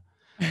anyway.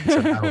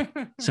 So now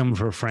some of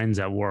her friends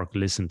at work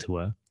listen to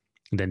her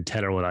and then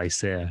tell her what I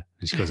say.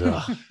 And she goes,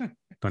 oh,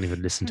 don't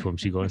even listen to him.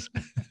 She goes,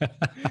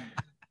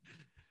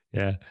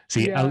 yeah.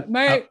 See, out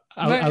there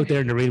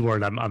in the real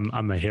world,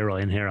 I'm a hero.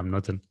 In here, I'm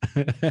nothing.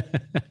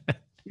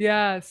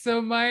 Yeah.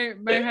 So my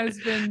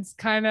husband's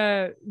kind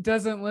of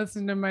doesn't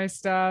listen to my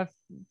stuff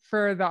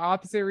for the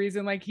opposite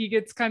reason. Like he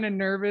gets kind of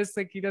nervous,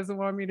 like he doesn't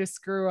want me to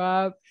screw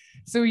up.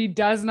 So he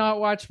does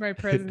not watch my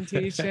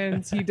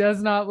presentations. He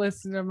does not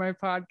listen to my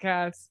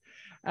podcasts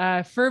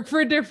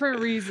for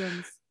different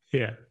reasons.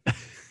 Yeah.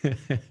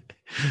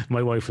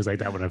 My wife was like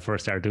that when I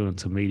first started doing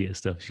some media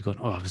stuff. She's going,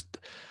 "Oh,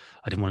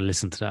 I didn't want to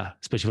listen to that,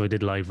 especially if I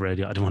did live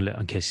radio. I didn't want to,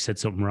 in case she said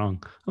something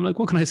wrong." I'm like,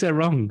 "What can I say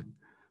wrong?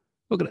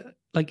 What can I,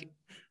 like,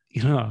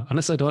 you know,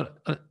 unless I don't,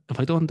 if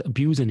I don't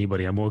abuse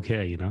anybody, I'm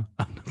okay, you know."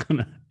 I'm not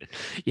gonna,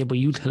 yeah, but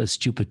you tell a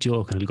stupid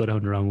joke and it'll go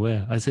down the wrong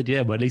way. I said,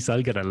 "Yeah, but at least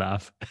I'll get a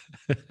laugh."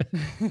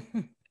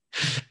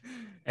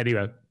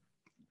 Anyway,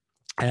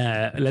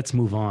 let's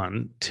move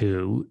on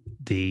to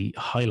the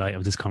highlight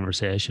of this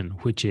conversation,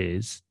 which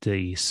is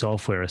the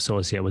software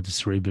associated with the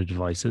cerebral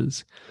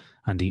devices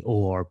and the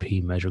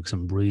ORP measure. Because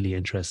I'm really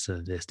interested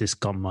in this. This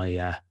got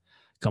my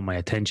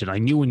attention. I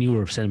knew when you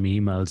were sending me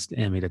emails,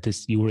 Amy, that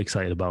this you were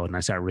excited about it, and I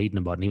started reading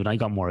about it, and even I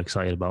got more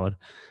excited about it.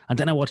 And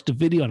then I watched the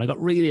video and I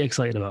got really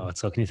excited about it.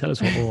 So can you tell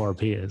us what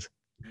ORP is?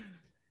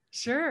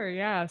 Sure.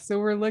 Yeah. So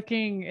we're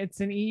looking, it's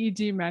an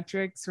EEG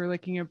metrics. We're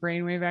looking at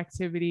brainwave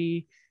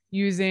activity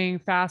using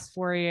fast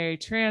Fourier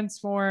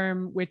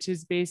transform, which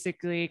is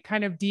basically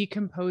kind of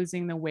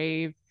decomposing the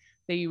wave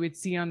that you would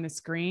see on the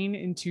screen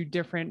into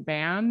different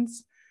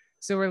bands.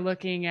 So we're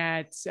looking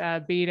at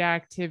beta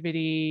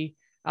activity,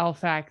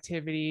 alpha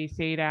activity,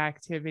 theta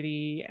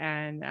activity,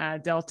 and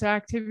delta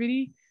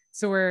activity.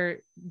 So we're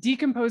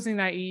decomposing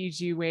that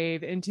EEG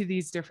wave into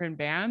these different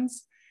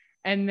bands.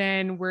 And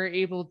then we're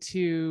able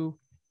to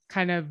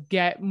kind of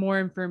get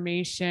more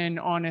information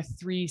on a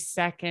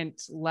 3-second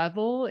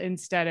level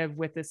instead of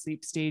with a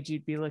sleep stage,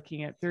 you'd be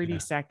looking at 30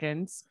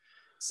 seconds.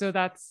 So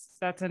that's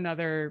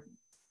another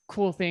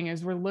cool thing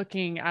is we're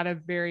looking at a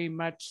very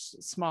much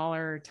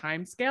smaller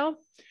time scale.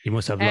 You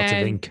must have lots of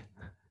ink.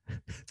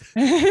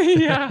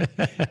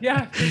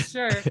 yeah, for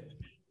sure.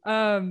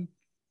 And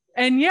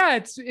yeah,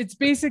 it's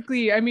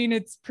basically, I mean,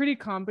 it's pretty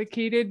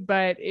complicated,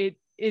 but it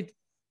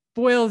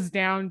boils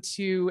down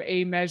to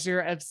a measure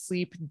of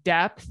sleep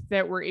depth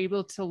that we're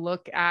able to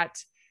look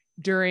at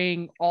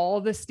during all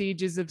the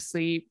stages of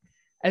sleep,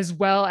 as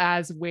well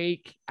as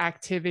wake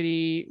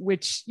activity,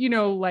 which, you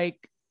know,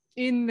 like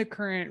in the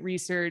current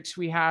research,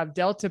 we have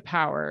Delta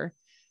Power,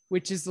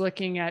 which is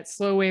looking at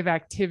slow wave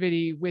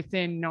activity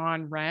within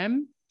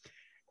non-REM.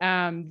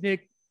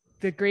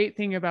 The great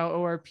thing about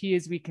ORP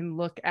is we can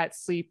look at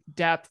sleep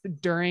depth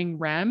during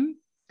REM,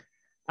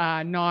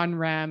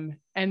 non-REM,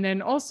 and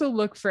then also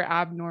look for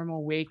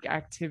abnormal wake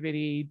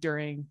activity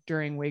during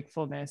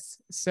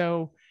wakefulness.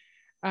 So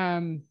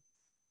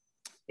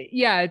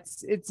yeah,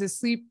 it's a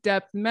sleep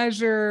depth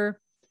measure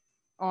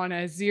on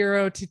a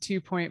 0 to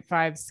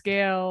 2.5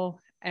 scale.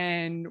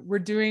 And we're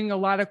doing a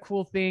lot of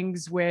cool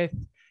things with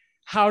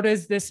how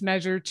does this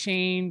measure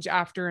change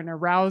after an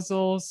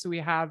arousal. So we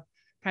have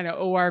kind of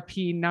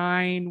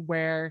ORP9,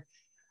 where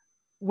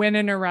when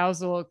an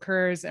arousal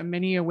occurs, a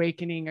mini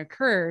awakening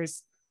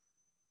occurs.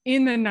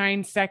 In the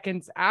 9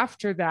 seconds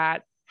after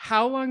that,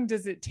 how long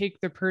does it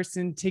take the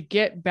person to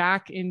get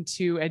back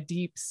into a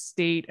deep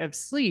state of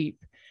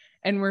sleep?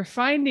 And we're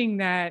finding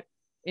that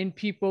in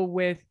people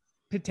with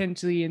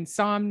potentially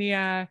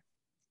insomnia,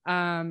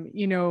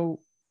 you know,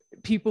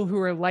 people who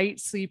are light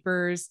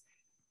sleepers,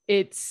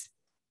 it's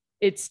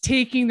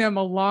taking them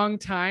a long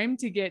time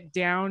to get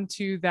down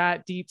to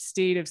that deep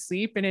state of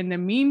sleep. And in the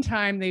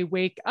meantime, they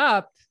wake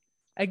up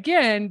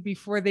again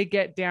before they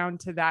get down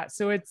to that.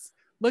 So it's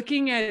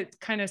looking at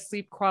kind of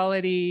sleep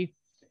quality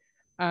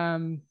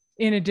in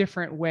a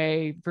different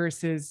way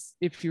versus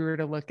if you were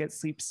to look at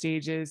sleep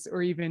stages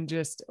or even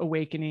just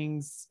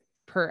awakenings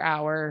per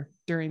hour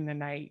during the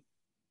night.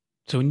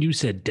 So when you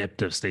said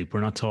depth of sleep,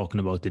 we're not talking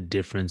about the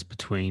difference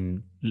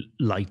between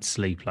light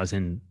sleep, as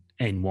in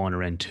N1 or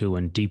N2,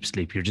 and deep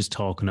sleep. You're just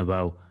talking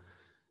about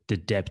the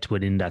depth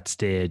within that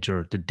stage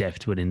or the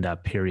depth within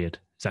that period.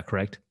 Is that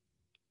correct?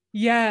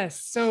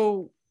 Yes.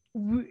 So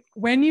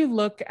when you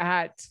look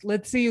at,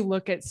 let's say you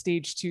look at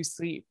stage 2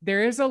 sleep,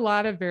 there is a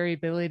lot of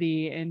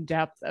variability in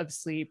depth of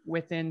sleep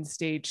within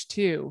stage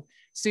 2.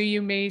 So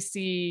you may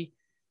see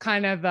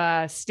kind of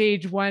a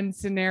stage 1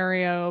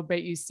 scenario,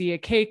 but you see a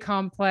K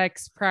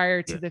complex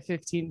prior to the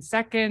 15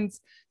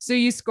 seconds. So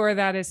you score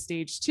that as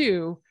stage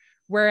 2,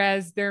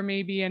 whereas there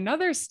may be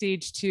another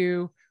stage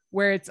 2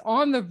 where it's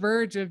on the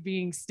verge of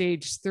being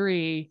stage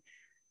 3.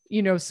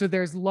 You know, so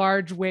there's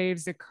large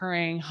waves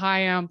occurring,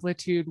 high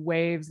amplitude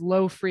waves,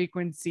 low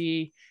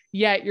frequency,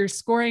 yet you're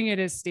scoring it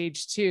as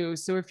stage 2.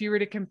 So if you were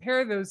to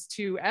compare those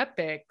two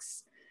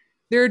epochs,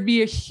 there'd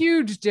be a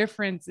huge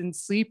difference in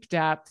sleep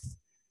depth.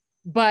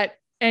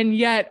 And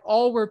yet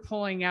all we're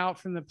pulling out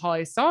from the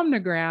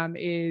polysomnogram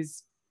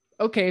is,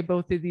 okay,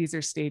 both of these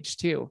are stage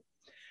 2.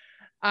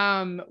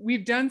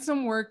 We've done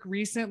some work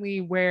recently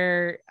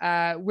where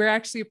we're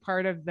actually a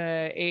part of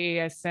the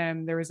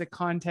AASM. There was a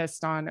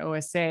contest on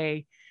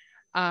OSA.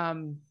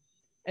 And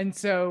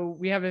so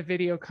we have a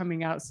video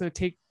coming out.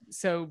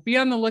 So be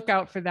on the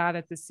lookout for that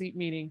at the sleep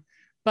meeting.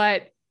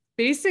 But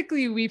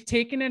basically we've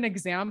taken an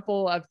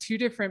example of 2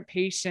 different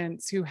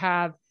patients who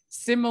have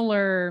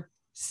similar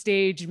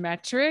stage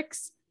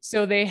metrics,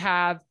 So they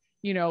have,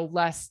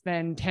 less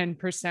than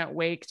 10%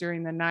 wake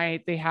during the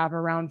night. They have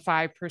around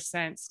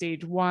 5%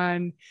 stage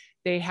 1.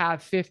 They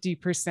have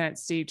 50%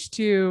 stage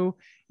 2,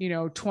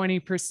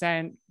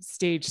 20%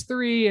 stage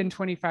 3, and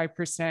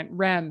 25%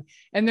 REM.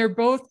 And they're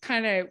both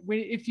kind of,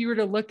 if you were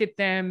to look at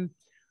them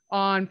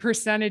on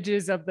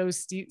percentages of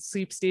those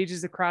sleep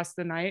stages across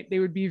the night, they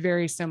would be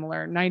very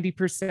similar,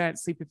 90%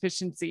 sleep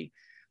efficiency.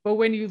 But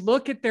when you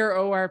look at their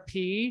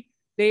ORP,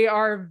 they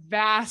are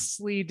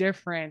vastly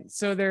different.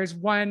 So there's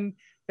one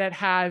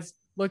that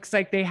looks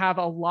like they have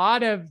a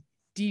lot of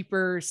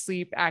deeper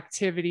sleep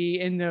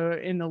activity in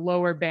the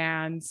lower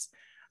bands.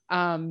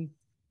 And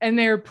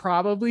they're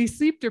probably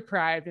sleep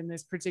deprived in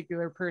this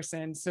particular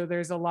person. So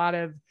there's a lot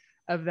of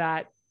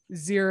that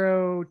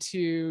 0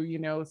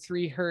 to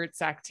 3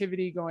 hertz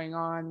activity going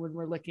on when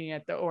we're looking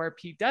at the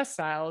ORP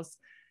deciles,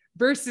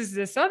 versus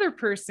this other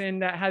person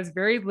that has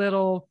very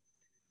little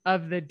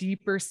of the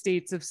deeper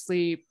states of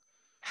sleep,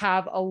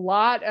 have a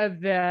lot of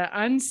the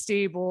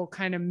unstable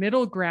kind of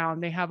middle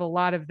ground. They have a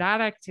lot of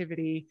that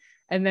activity,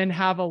 and then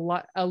have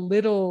a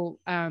little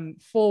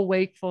full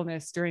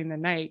wakefulness during the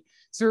night.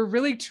 So we're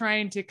really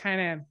trying to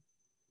kind of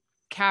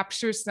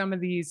capture some of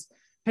these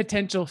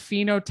potential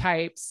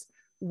phenotypes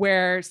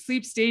where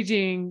sleep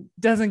staging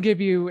doesn't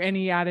give you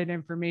any added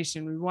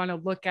information. We want to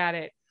look at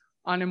it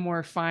on a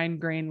more fine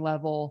grain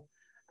level.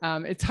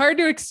 It's hard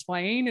to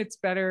explain. It's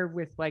better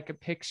with like a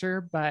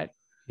picture, but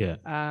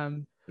yeah.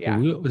 Yeah.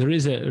 There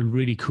is a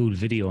really cool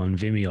video on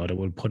Vimeo that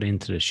we'll put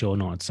into the show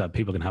notes that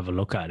people can have a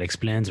look at. It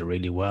explains it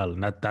really well.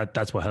 And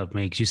that's what helped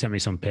me, because you sent me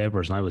some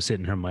papers and I was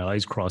sitting here, my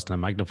eyes crossed in a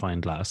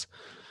magnifying glass.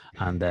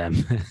 And I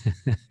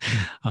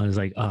was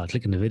like,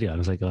 clicking the video. I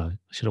was like, I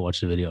should have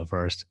watched the video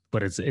first.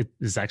 But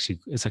it's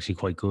actually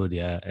quite good,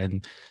 yeah.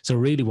 And so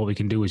really what we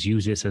can do is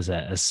use this as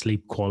a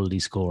sleep quality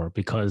score,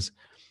 because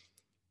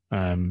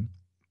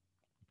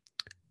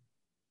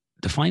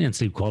defining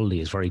sleep quality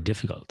is very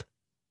difficult.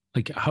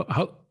 Like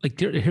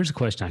here's a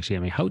question actually,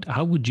 Amy.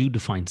 How would you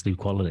define sleep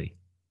quality?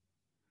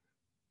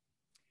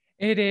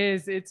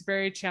 It's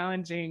very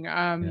challenging.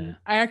 I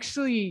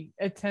actually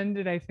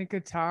attended, I think, a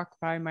talk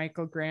by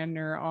Michael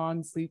Grandner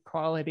on sleep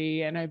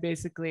quality. And I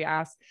basically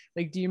asked,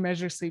 like, do you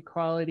measure sleep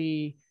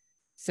quality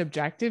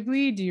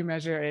subjectively? Do you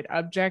measure it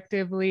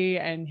objectively?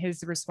 And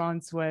his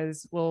response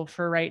was, well,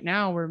 for right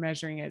now, we're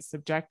measuring it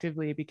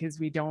subjectively because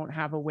we don't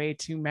have a way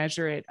to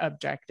measure it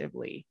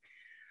objectively.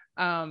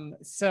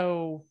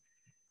 So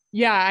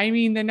yeah, I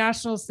mean, the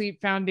National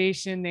Sleep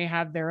Foundation, they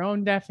have their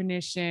own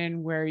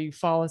definition where you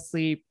fall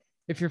asleep.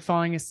 If you're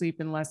falling asleep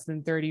in less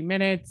than 30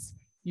 minutes,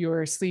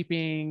 you're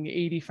sleeping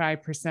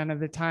 85% of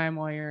the time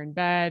while you're in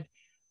bed.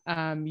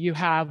 You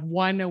have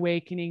one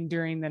awakening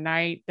during the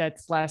night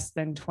that's less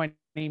than 20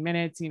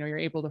 minutes. You're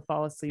able to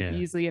fall asleep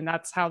easily. And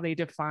that's how they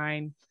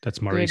define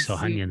that's Maurice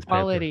Ohanian's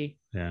quality.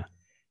 Paper.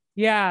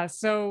 Yeah.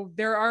 So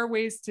there are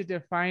ways to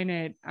define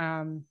it.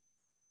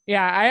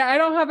 I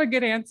don't have a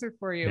good answer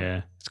for you.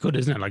 Yeah, it's good,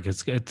 isn't it? Like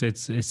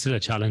it's still a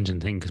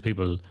challenging thing,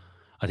 because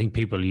I think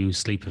people use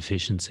sleep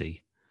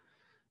efficiency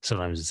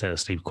sometimes instead of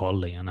sleep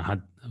quality. And I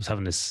was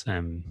having this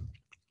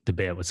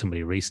debate with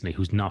somebody recently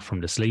who's not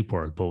from the sleep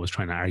world, but was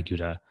trying to argue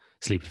that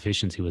sleep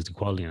efficiency was the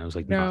quality. And I was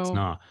like, no, it's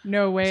not.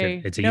 No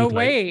way. It's no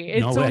way.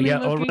 It's no way. Yeah.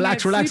 Oh,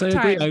 relax.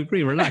 I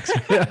agree. Relax.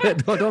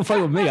 Don't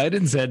fight with me. I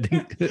didn't say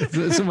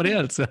it. Somebody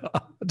else. I'm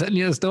telling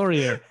you a story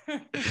here.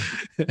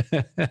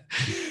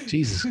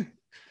 Jesus.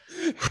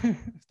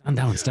 Stand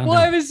down. Well,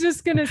 I was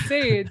just going to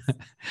say,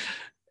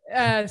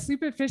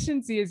 sleep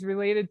efficiency is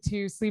related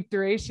to sleep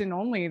duration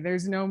only.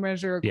 There's no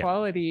measure of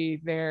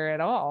quality there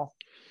at all.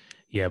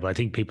 Yeah, but I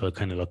think people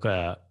kind of look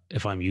at,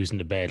 if I'm using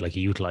the bed, like a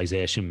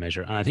utilization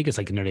measure. And I think it's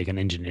like nearly like an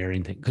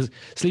engineering thing, because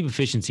sleep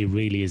efficiency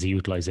really is a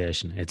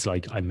utilization. It's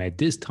like, I made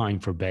this time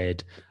for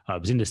bed. I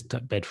was in this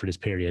bed for this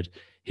period.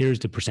 Here's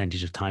the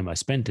percentage of time I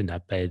spent in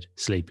that bed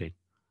sleeping.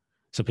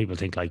 So people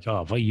think like,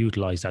 if I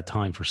utilize that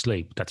time for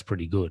sleep, that's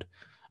pretty good.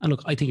 And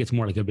look, I think it's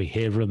more like a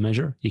behavioral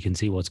measure. You can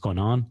see what's going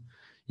on.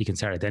 You can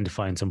start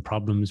identifying some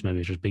problems.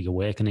 Maybe there's big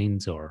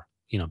awakenings or,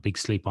 big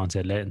sleep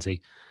onset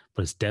latency,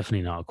 but it's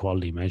definitely not a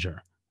quality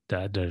measure.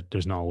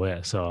 There's no way.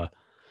 So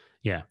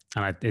yeah.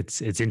 And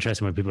it's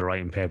interesting when people are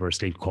writing papers,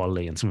 sleep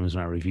quality, and sometimes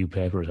when I review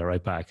papers, I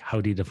write back, how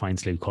do you define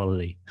sleep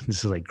quality? This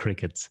is like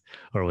crickets.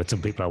 Or with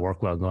some people I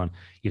work with going,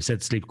 you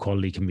said sleep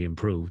quality can be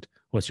improved.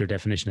 What's your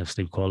definition of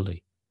sleep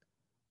quality?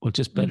 Well,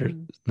 just better.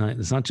 Mm-hmm.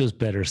 It's not just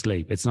better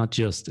sleep. It's not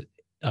just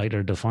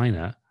either define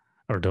it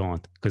or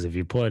don't, because if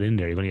you put it in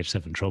there, you're going to get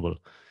yourself in trouble.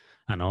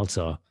 And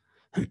also,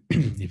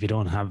 if you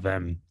don't have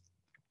a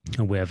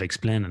way of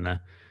explaining it,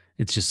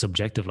 it's just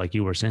subjective, like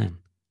you were saying.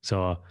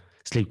 So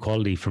sleep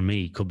quality for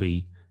me could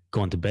be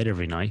going to bed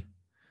every night.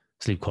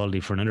 Sleep quality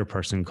for another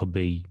person could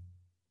be,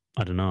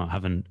 I don't know,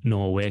 having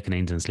no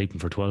awakenings and sleeping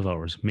for 12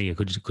 hours. Me, it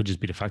could just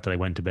be the fact that I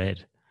went to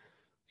bed,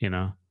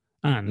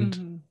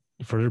 and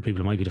for other people,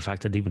 it might be the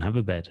fact that they even have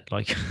a bed.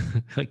 Like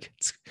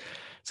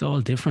it's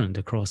all different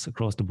across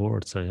the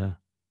board. So yeah.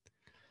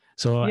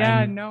 So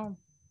no.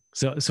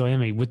 So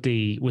Amy, with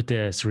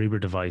the Cerebro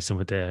device and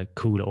with the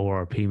cool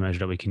ORP measure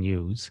that we can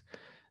use,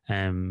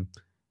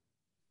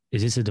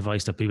 Is this a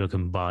device that people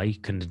can buy?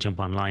 Can they jump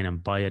online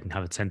and buy it and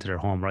have it sent to their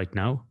home right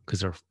now?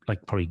 Because they're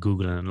like probably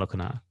Googling and looking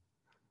at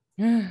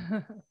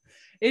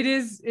it.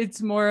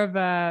 It's more of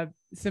a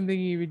something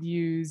you would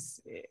use,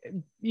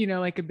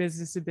 like a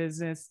business to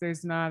business.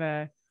 There's not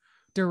a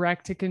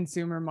direct to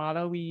consumer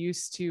model. We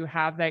used to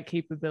have that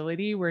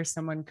capability where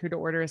someone could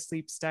order a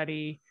sleep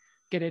study,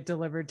 get it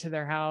delivered to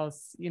their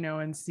house,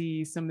 and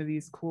see some of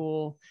these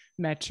cool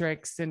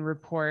metrics and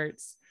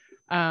reports.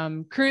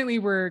 Currently,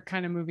 we're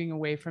kind of moving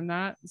away from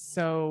that.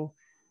 So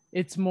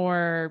it's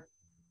more,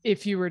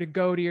 if you were to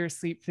go to your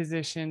sleep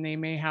physician, they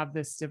may have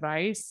this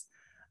device,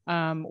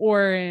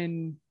 or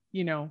in,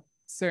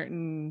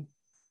 certain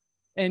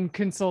in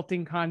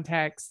consulting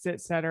contexts, et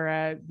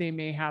cetera, they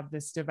may have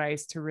this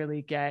device to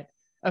really get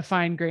a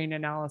fine grained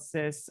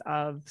analysis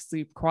of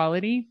sleep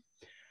quality.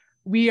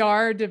 We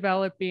are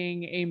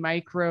developing a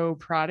micro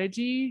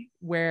prodigy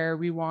where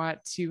we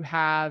want to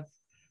have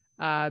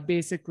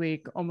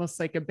basically almost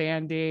like a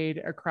band-aid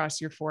across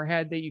your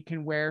forehead that you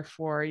can wear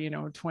for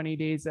 20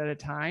 days at a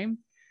time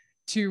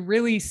to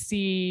really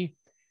see,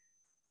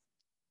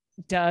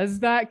 does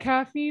that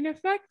caffeine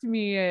affect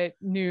me at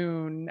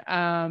noon?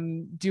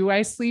 Do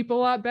I sleep a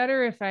lot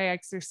better if I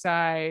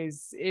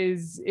exercise?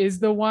 Is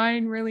the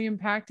wine really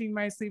impacting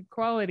my sleep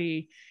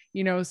quality?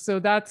 So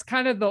that's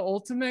kind of the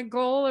ultimate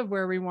goal of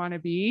where we want to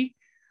be.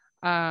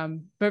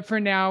 But for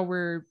now,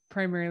 we're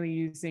primarily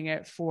using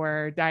it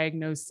for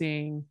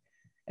diagnosing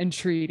and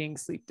treating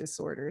sleep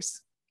disorders.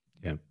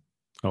 Yeah.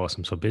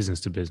 Awesome. So business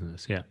to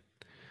business. Yeah.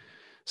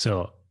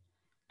 So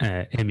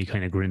Amy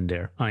kind of grinned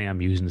there. I am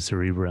using the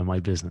Cerebra in my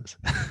business.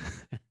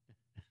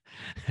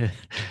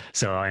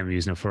 So I am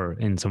using it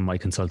in some of my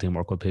consulting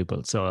work with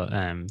people. So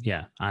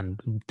yeah. And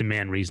the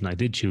main reason I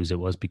did choose it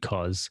was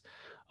because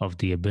of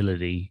the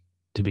ability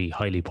to be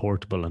highly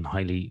portable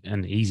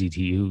and easy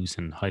to use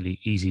and highly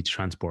easy to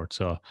transport.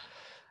 So,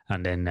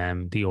 and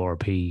then the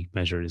ORP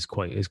measure is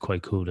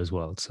quite cool as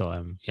well.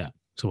 So yeah.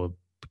 So we'll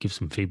give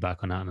some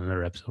feedback on that in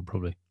another episode,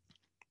 probably.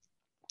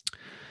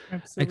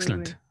 Absolutely.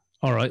 Excellent.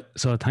 All right.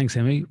 So thanks,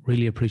 Amy.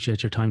 Really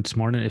appreciate your time this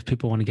morning. If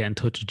people want to get in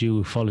touch with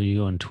you, follow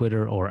you on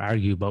Twitter, or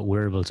argue about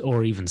wearables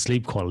or even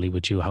sleep quality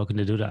with you, how can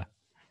they do that?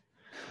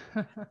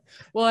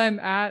 Well, I'm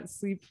at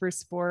Sleep for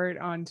Sport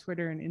on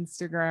Twitter and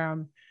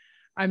Instagram.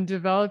 I'm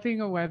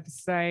developing a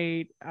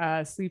website,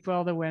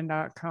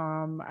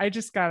 sleepwelltowin.com.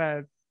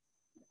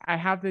 I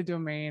have the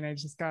domain. I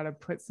just got to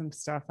put some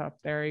stuff up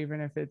there,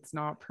 even if it's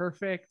not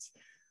perfect.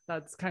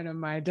 That's kind of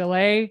my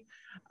delay.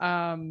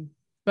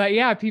 But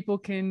yeah, people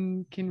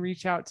can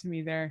reach out to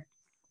me there.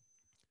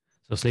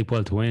 So Sleep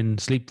Well to Win,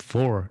 Sleep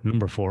 4,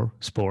 number 4,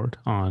 Sport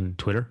on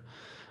Twitter,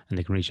 and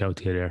they can reach out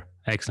to you there.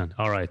 Excellent.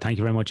 All right. Thank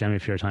you very much, Amy,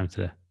 for your time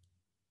today.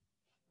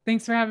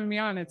 Thanks for having me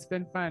on. It's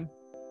been fun.